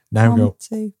 Now 1,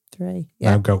 2, 3.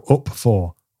 Yeah. Now go up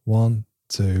 4. 1,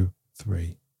 2,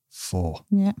 3, 4.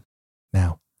 Yeah.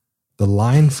 Now, the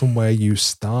line from where you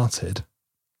started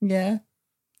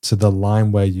to the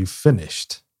line where you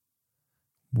finished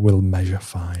will measure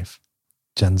 5.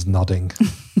 Jen's nodding.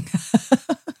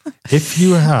 If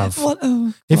you have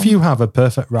you have a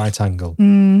perfect right angle,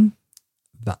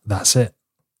 that's it.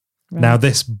 Right. Now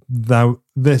this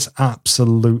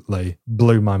absolutely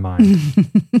blew my mind.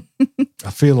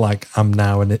 I feel like I'm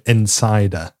now an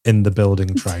insider in the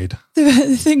building trade.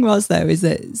 The thing was though, is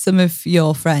that some of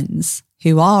your friends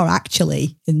who are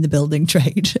actually in the building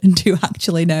trade and who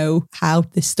actually know how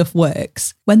this stuff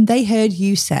works, when they heard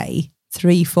you say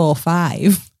 3, 4,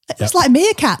 5, it's like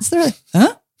meerkats. They're like,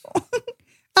 huh?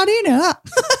 How do you know that?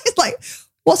 It's like,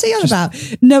 what's he on about?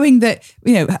 Knowing that,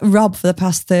 Rob for the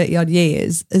past 30 odd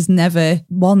years has never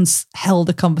once held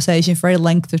a conversation for any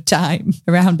length of time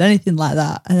around anything like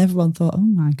that. And everyone thought, oh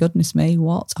my goodness me,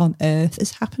 what on earth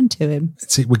has happened to him?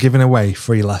 See, we're giving away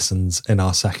free lessons in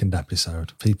our second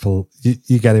episode. People,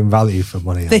 you're getting value for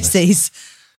money. This is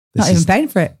not even paying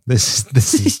for it. This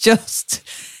is just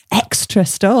extra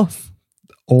stuff.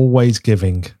 Always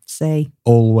giving. See.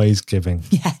 Always giving.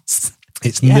 Yes.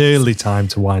 It's nearly time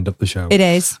to wind up the show. It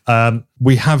is.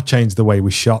 We have changed the way we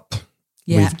shop.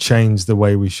 Yeah. We've changed the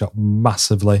way we shop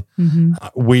massively. Mm-hmm.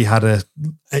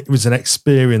 It was an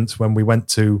experience when we went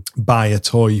to buy a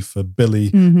toy for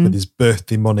Billy with his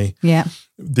birthday money. Yeah.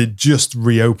 They just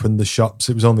reopened the shops.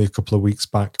 It was only a couple of weeks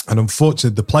back. And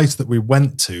unfortunately, the place that we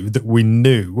went to that we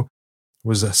knew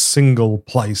was a single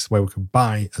place where we could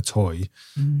buy a toy.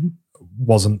 Mm-hmm.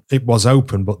 It was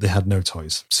open, but they had no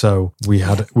toys. So we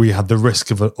had the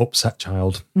risk of an upset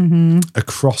child. Mm-hmm.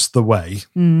 Across the way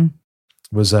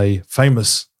was a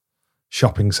famous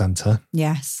shopping centre.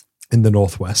 Yes. In the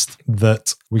Northwest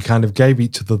that we kind of gave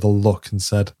each other the look and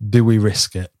said, do we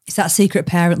risk it? It's that secret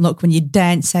parent look when you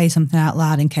daren't say something out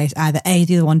loud in case either A,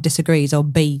 the other one disagrees, or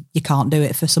B, you can't do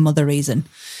it for some other reason.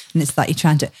 And it's that you're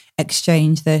trying to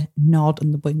exchange the nod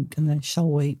and the wink and the shall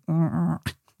we.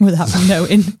 without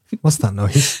knowing. What's that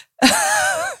noise?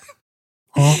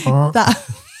 That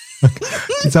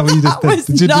Is that what you just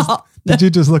did? Did you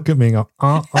just look at me and go,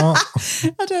 I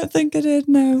don't think I did,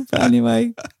 no. But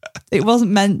anyway, it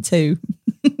wasn't meant to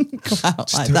come out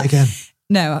Just like do that. it again.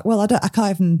 No, well, I don't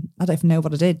even know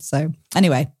what I did. So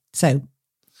anyway,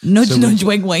 nudge,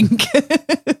 wink, wink.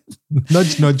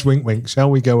 Nudge, nudge, wink, wink. Shall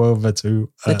we go over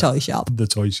to The toy shop. The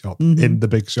toy shop in the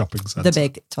big shopping centre. The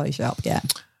big toy shop, yeah.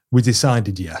 We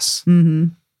decided yes. Mm-hmm.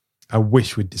 I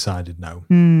wish we'd decided no.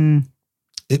 Mm.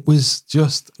 It was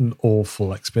just an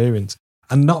awful experience.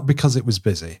 And not because it was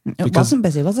busy. It wasn't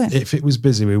busy, was it? If it was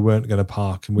busy, we weren't going to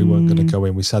park and we weren't going to go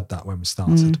in. We said that when we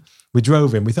started. We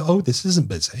drove in. We thought, oh, this isn't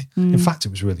busy. In fact, it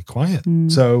was really quiet.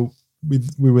 So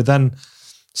we were then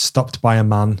stopped by a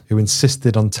man who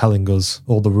insisted on telling us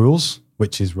all the rules,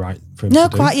 which is right for him to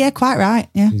do. Quite right.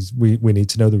 Yeah. We need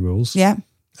to know the rules. Yeah.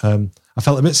 I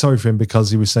felt a bit sorry for him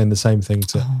because he was saying the same thing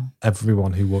to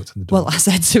everyone who walked in the door. Well, I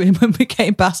said to him when we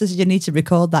came past, I said, you need to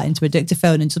record that into a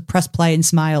dictaphone and just press play and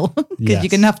smile. Because you're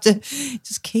going to have to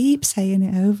just keep saying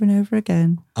it over and over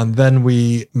again. And then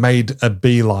we made a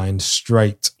beeline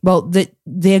straight. Well,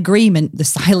 the agreement, the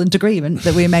silent agreement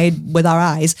that we made with our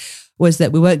eyes was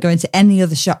that we weren't going to any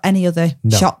other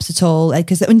shops at all.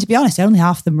 Because, to be honest, only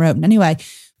half of them were open anyway.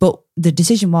 But the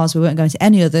decision was we weren't going to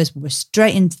any others. We were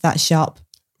straight into that shop.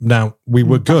 Now, we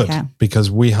were good because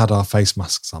we had our face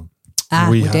masks on.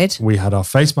 We did. We had our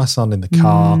face masks on in the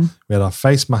car. We had our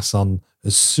face masks on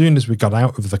as soon as we got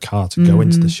out of the car to go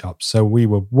into the shop. So we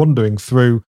were wandering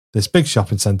through this big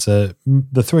shopping centre,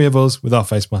 the three of us with our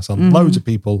face masks on. Loads of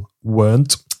people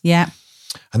weren't. Yeah.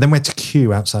 And then we had to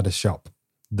queue outside a shop,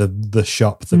 the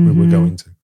shop that we were going to.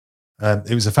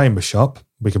 It was a famous shop.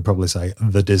 We can probably say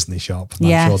the Disney shop.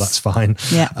 I'm sure that's fine.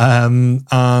 Yeah.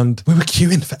 And we were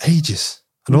queuing for ages.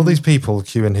 And all these people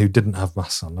queuing who didn't have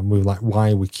masks on. And we were like, why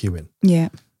are we queuing? Yeah.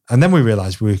 And then we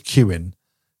realised we were queuing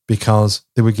because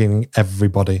they were giving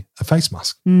everybody a face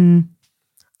mask. And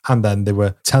then they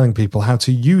were telling people how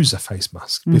to use a face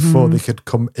mask before they could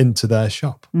come into their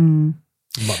shop.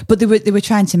 But they were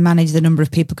trying to manage the number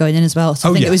of people going in as well. So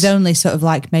I think it was only sort of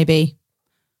like maybe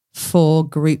 4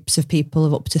 groups of people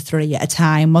of up to 3 at a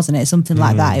time, wasn't it? Something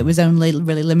like that. It was only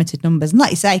really limited numbers. And like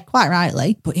you say, quite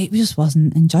rightly, but it just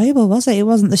wasn't enjoyable, was it? It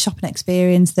wasn't the shopping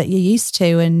experience that you're used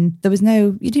to. And there was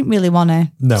you didn't really want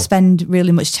to spend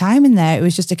really much time in there. It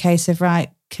was just a case of,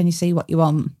 right, can you see what you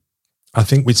want? I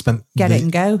think we'd spent... Get it and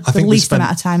go. The least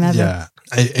amount of time ever. Yeah.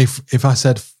 If I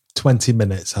said 20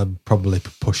 minutes, I'd probably be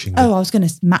pushing it. I was going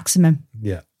to maximum.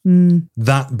 Yeah.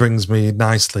 That brings me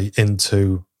nicely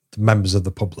into the members of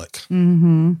the public.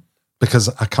 Because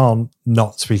I can't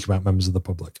not speak about members of the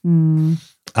public.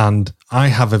 And I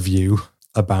have a view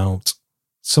about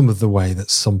some of the way that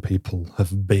some people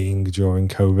have been during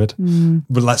COVID.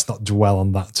 But let's not dwell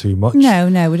on that too much.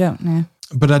 No, we don't know.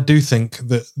 But I do think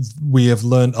that we have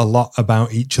learned a lot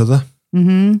about each other.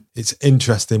 It's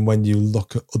interesting when you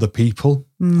look at other people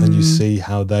and you see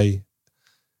how they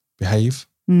behave.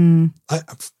 And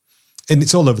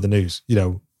it's all over the news,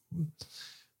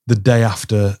 the day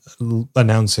after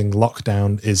announcing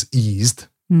lockdown is eased.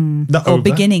 Not or over.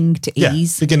 beginning to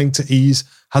ease. Yeah, beginning to ease.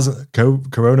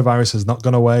 Coronavirus has not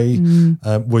gone away.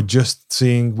 We're just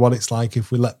seeing what it's like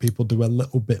if we let people do a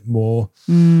little bit more.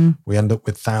 We end up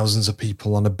with thousands of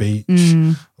people on a beach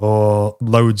or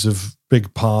loads of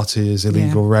big parties,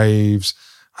 illegal raves.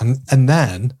 And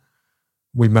then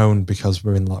we moan because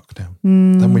we're in lockdown.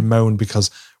 Then we moan because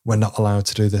we're not allowed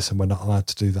to do this and we're not allowed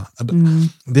to do that. At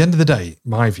the end of the day,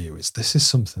 my view is this is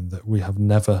something that we have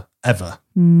never, ever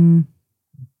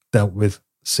dealt with,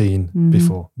 seen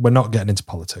before. We're not getting into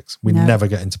politics. We never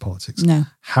get into politics. No.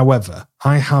 However,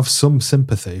 I have some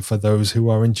sympathy for those who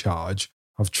are in charge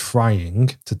of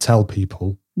trying to tell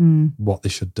people what they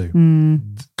should do.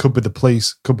 Could be the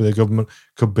police, could be the government,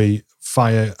 could be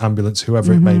fire, ambulance,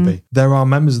 whoever it may be. There are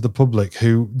members of the public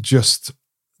who just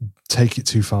take it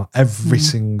too far every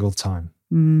single time.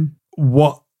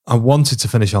 What I wanted to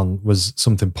finish on was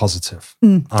something positive.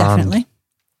 Definitely. And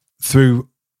through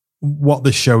what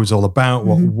this show is all about,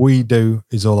 what we do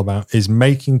is all about, is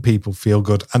making people feel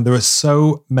good. And there are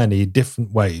so many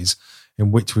different ways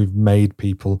in which we've made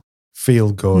people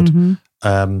feel good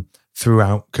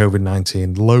throughout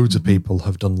COVID-19. Loads of people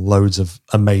have done loads of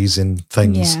amazing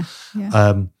things.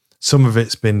 Some of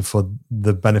it's been for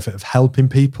the benefit of helping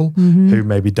people who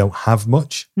maybe don't have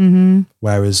much,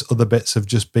 whereas other bits have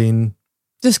just been...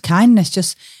 Just kindness,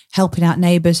 just helping out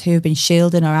neighbours who have been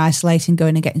shielding or isolating,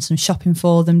 going and getting some shopping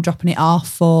for them, dropping it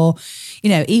off, or,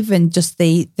 even just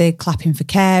the clapping for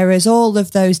carers. All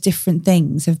of those different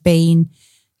things have been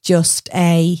just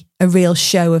a real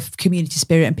show of community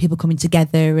spirit and people coming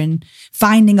together and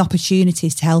finding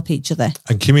opportunities to help each other.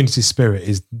 And community spirit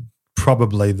is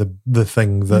probably the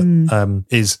thing that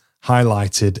is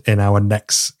highlighted in our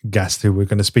next guest, who we're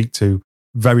going to speak to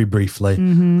very briefly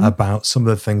about some of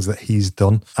the things that he's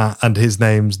done. And his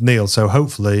name's Neil. So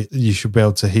hopefully you should be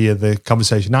able to hear the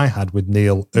conversation I had with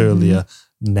Neil earlier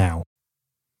now.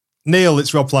 Neil,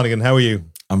 it's Rob Flanagan. How are you?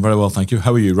 I'm very well, thank you.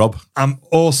 How are you, Rob? I'm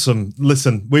awesome.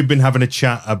 Listen, we've been having a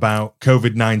chat about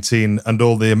COVID-19 and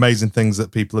all the amazing things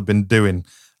that people have been doing.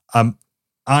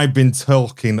 I've been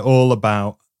talking all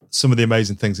about some of the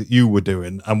amazing things that you were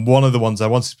doing. And one of the ones I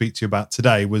wanted to speak to you about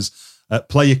today was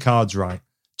Play Your Cards Right.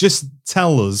 Just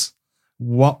tell us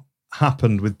what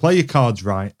happened with Play Your Cards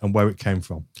Right and where it came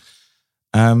from.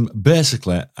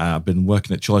 Basically, I've been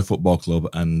working at Chorley Football Club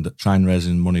and trying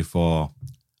raising money for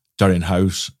Darien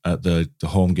House at the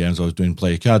home games. I was doing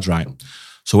Play Your Cards Right.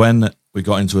 So when we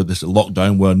got into this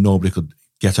lockdown where nobody could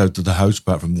get out of the house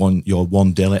apart from your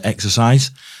one daily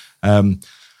exercise, and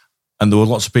there were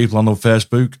lots of people on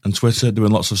Facebook and Twitter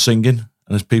doing lots of singing.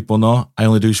 And as people know, I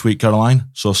only do Sweet Caroline,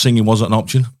 so singing wasn't an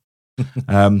option.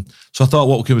 So I thought,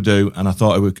 what could we do? And I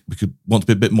thought we could want to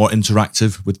be a bit more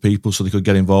interactive with people so they could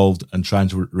get involved and trying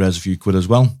to raise a few quid as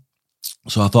well.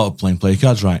 So I thought of Play Your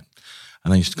Cards Right.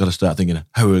 And then you just got to start thinking,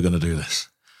 how are we going to do this?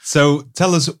 So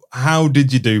tell us, how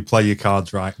did you do Play Your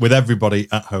Cards Right with everybody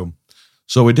at home?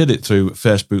 So we did it through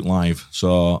Facebook Live.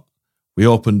 So we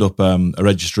opened up a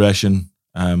registration,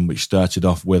 which started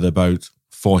off with about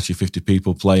 40, 50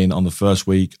 people playing on the first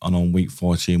week. And on week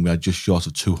 14, we had just short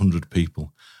of 200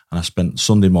 people. And I spent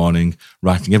Sunday morning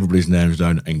writing everybody's names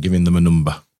down and giving them a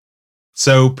number.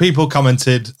 So people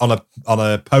commented on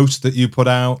a post that you put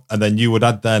out, and then you would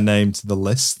add their name to the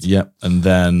list. Yep. And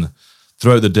then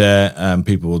throughout the day,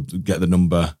 people would get the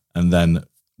number. And then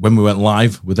when we went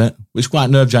live with it, it's quite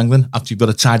nerve-jangling after you've got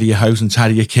to tidy your house and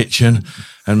tidy your kitchen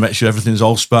and make sure everything's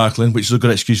all sparkling, which is a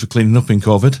good excuse for cleaning up in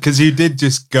COVID. Because you did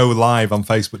just go live on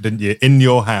Facebook, didn't you? In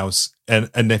your house.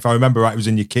 And if I remember right, it was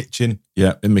in your kitchen.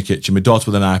 Yeah, in my kitchen. My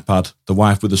daughter with an iPad, the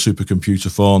wife with a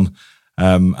supercomputer phone.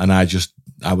 And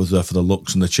I was there for the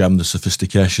looks and the charm, the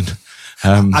sophistication.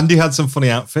 And you had some funny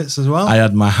outfits as well. I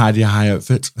had my Heidi High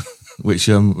outfit, which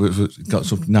got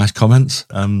some nice comments.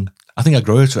 I think I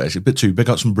grew into it. It's a bit too big.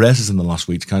 I got some braces in the last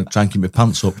week to try and keep my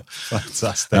pants up.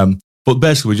 Fantastic. But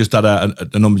basically, we just had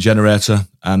a number generator,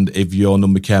 and if your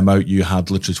number came out, you had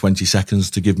literally 20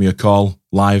 seconds to give me a call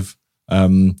live.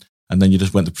 And then you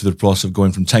just went through the process of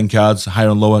going from 10 cards, higher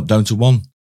and lower, down to 1.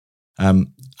 I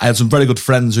had some very good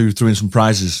friends who threw in some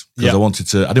prizes because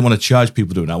I didn't want to charge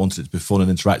people doing it. I wanted it to be fun and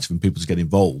interactive and people to get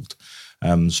involved.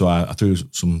 So I threw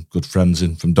some good friends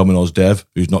in from Domino's Dave,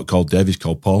 who's not called Dave, he's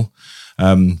called Paul.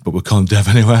 But we'll call him Dev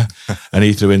anyway. And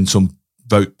he threw in some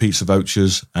pizza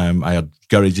vouchers. I had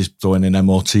Gary just throwing in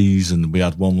MOTs, and we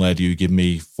had one lady who gave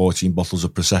me 14 bottles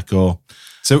of Prosecco.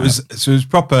 So it was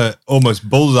proper, almost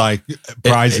bullseye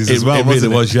prizes as well. It really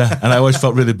was, yeah. And I always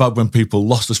felt really bad when people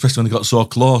lost, especially when they got so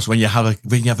close. When you have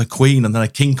a queen and then a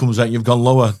king comes out, and you've gone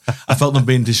lower. I felt them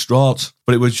being distraught.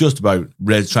 But it was just about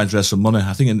trying to raise some money.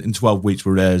 I think in 12 weeks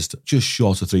we raised just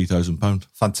short of £3,000.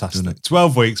 Fantastic.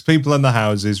 12 weeks, people in the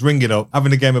houses, ringing up,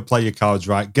 having a game of Play Your Cards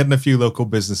Right, getting a few local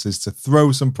businesses to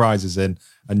throw some prizes in,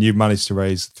 and you managed to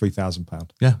raise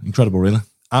 £3,000. Yeah, incredible, really.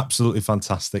 Absolutely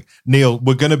fantastic. Neil,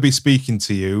 we're going to be speaking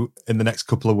to you in the next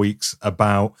couple of weeks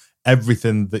about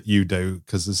everything that you do,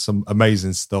 because there's some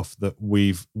amazing stuff that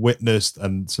we've witnessed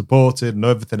and supported and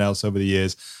everything else over the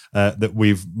years that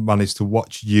we've managed to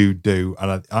watch you do,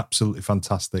 and absolutely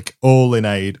fantastic, all in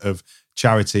aid of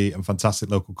charity and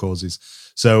fantastic local causes.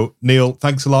 So Neil,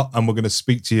 thanks a lot, and we're going to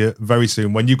speak to you very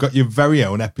soon when you've got your very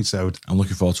own episode. I'm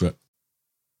looking forward to it.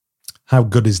 How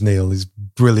good is Neil? He's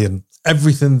brilliant.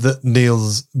 Everything that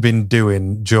Neil's been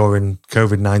doing during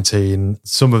COVID-19,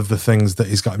 some of the things that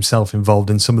he's got himself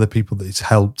involved in, some of the people that he's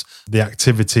helped, the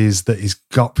activities that he's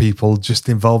got people just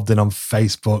involved in on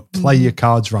Facebook. Play Your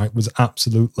Cards Right was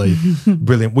absolutely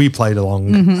brilliant. We played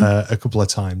along a couple of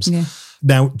times. Yeah.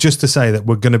 Now, just to say that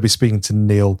we're going to be speaking to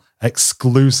Neil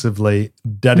exclusively,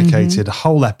 dedicated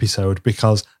whole episode,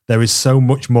 because there is so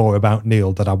much more about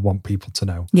Neil that I want people to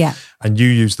know. Yeah. And you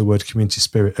used the word community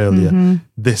spirit earlier.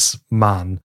 This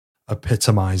man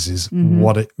epitomizes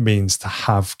what it means to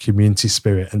have community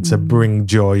spirit and to bring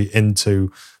joy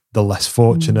into the less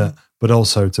fortunate, but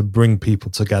also to bring people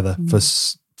together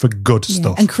for good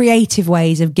stuff. And creative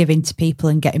ways of giving to people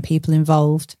and getting people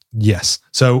involved. Yes.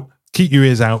 So keep your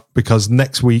ears out, because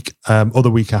next week, or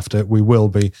the week after, we will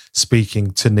be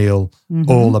speaking to Neil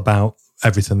all about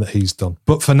everything that he's done.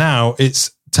 But for now,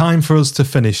 it's time for us to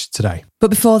finish today. But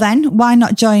before then, why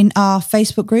not join our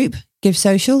Facebook group, Give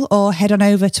Social, or head on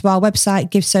over to our website,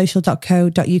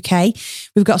 givesocial.co.uk.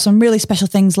 We've got some really special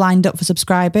things lined up for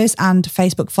subscribers and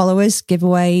Facebook followers,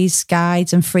 giveaways,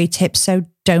 guides and free tips, so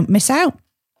don't miss out.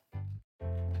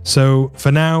 So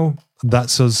for now,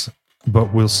 that's us,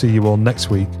 but we'll see you all next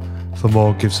week for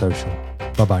more Give Social.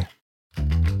 Bye-bye.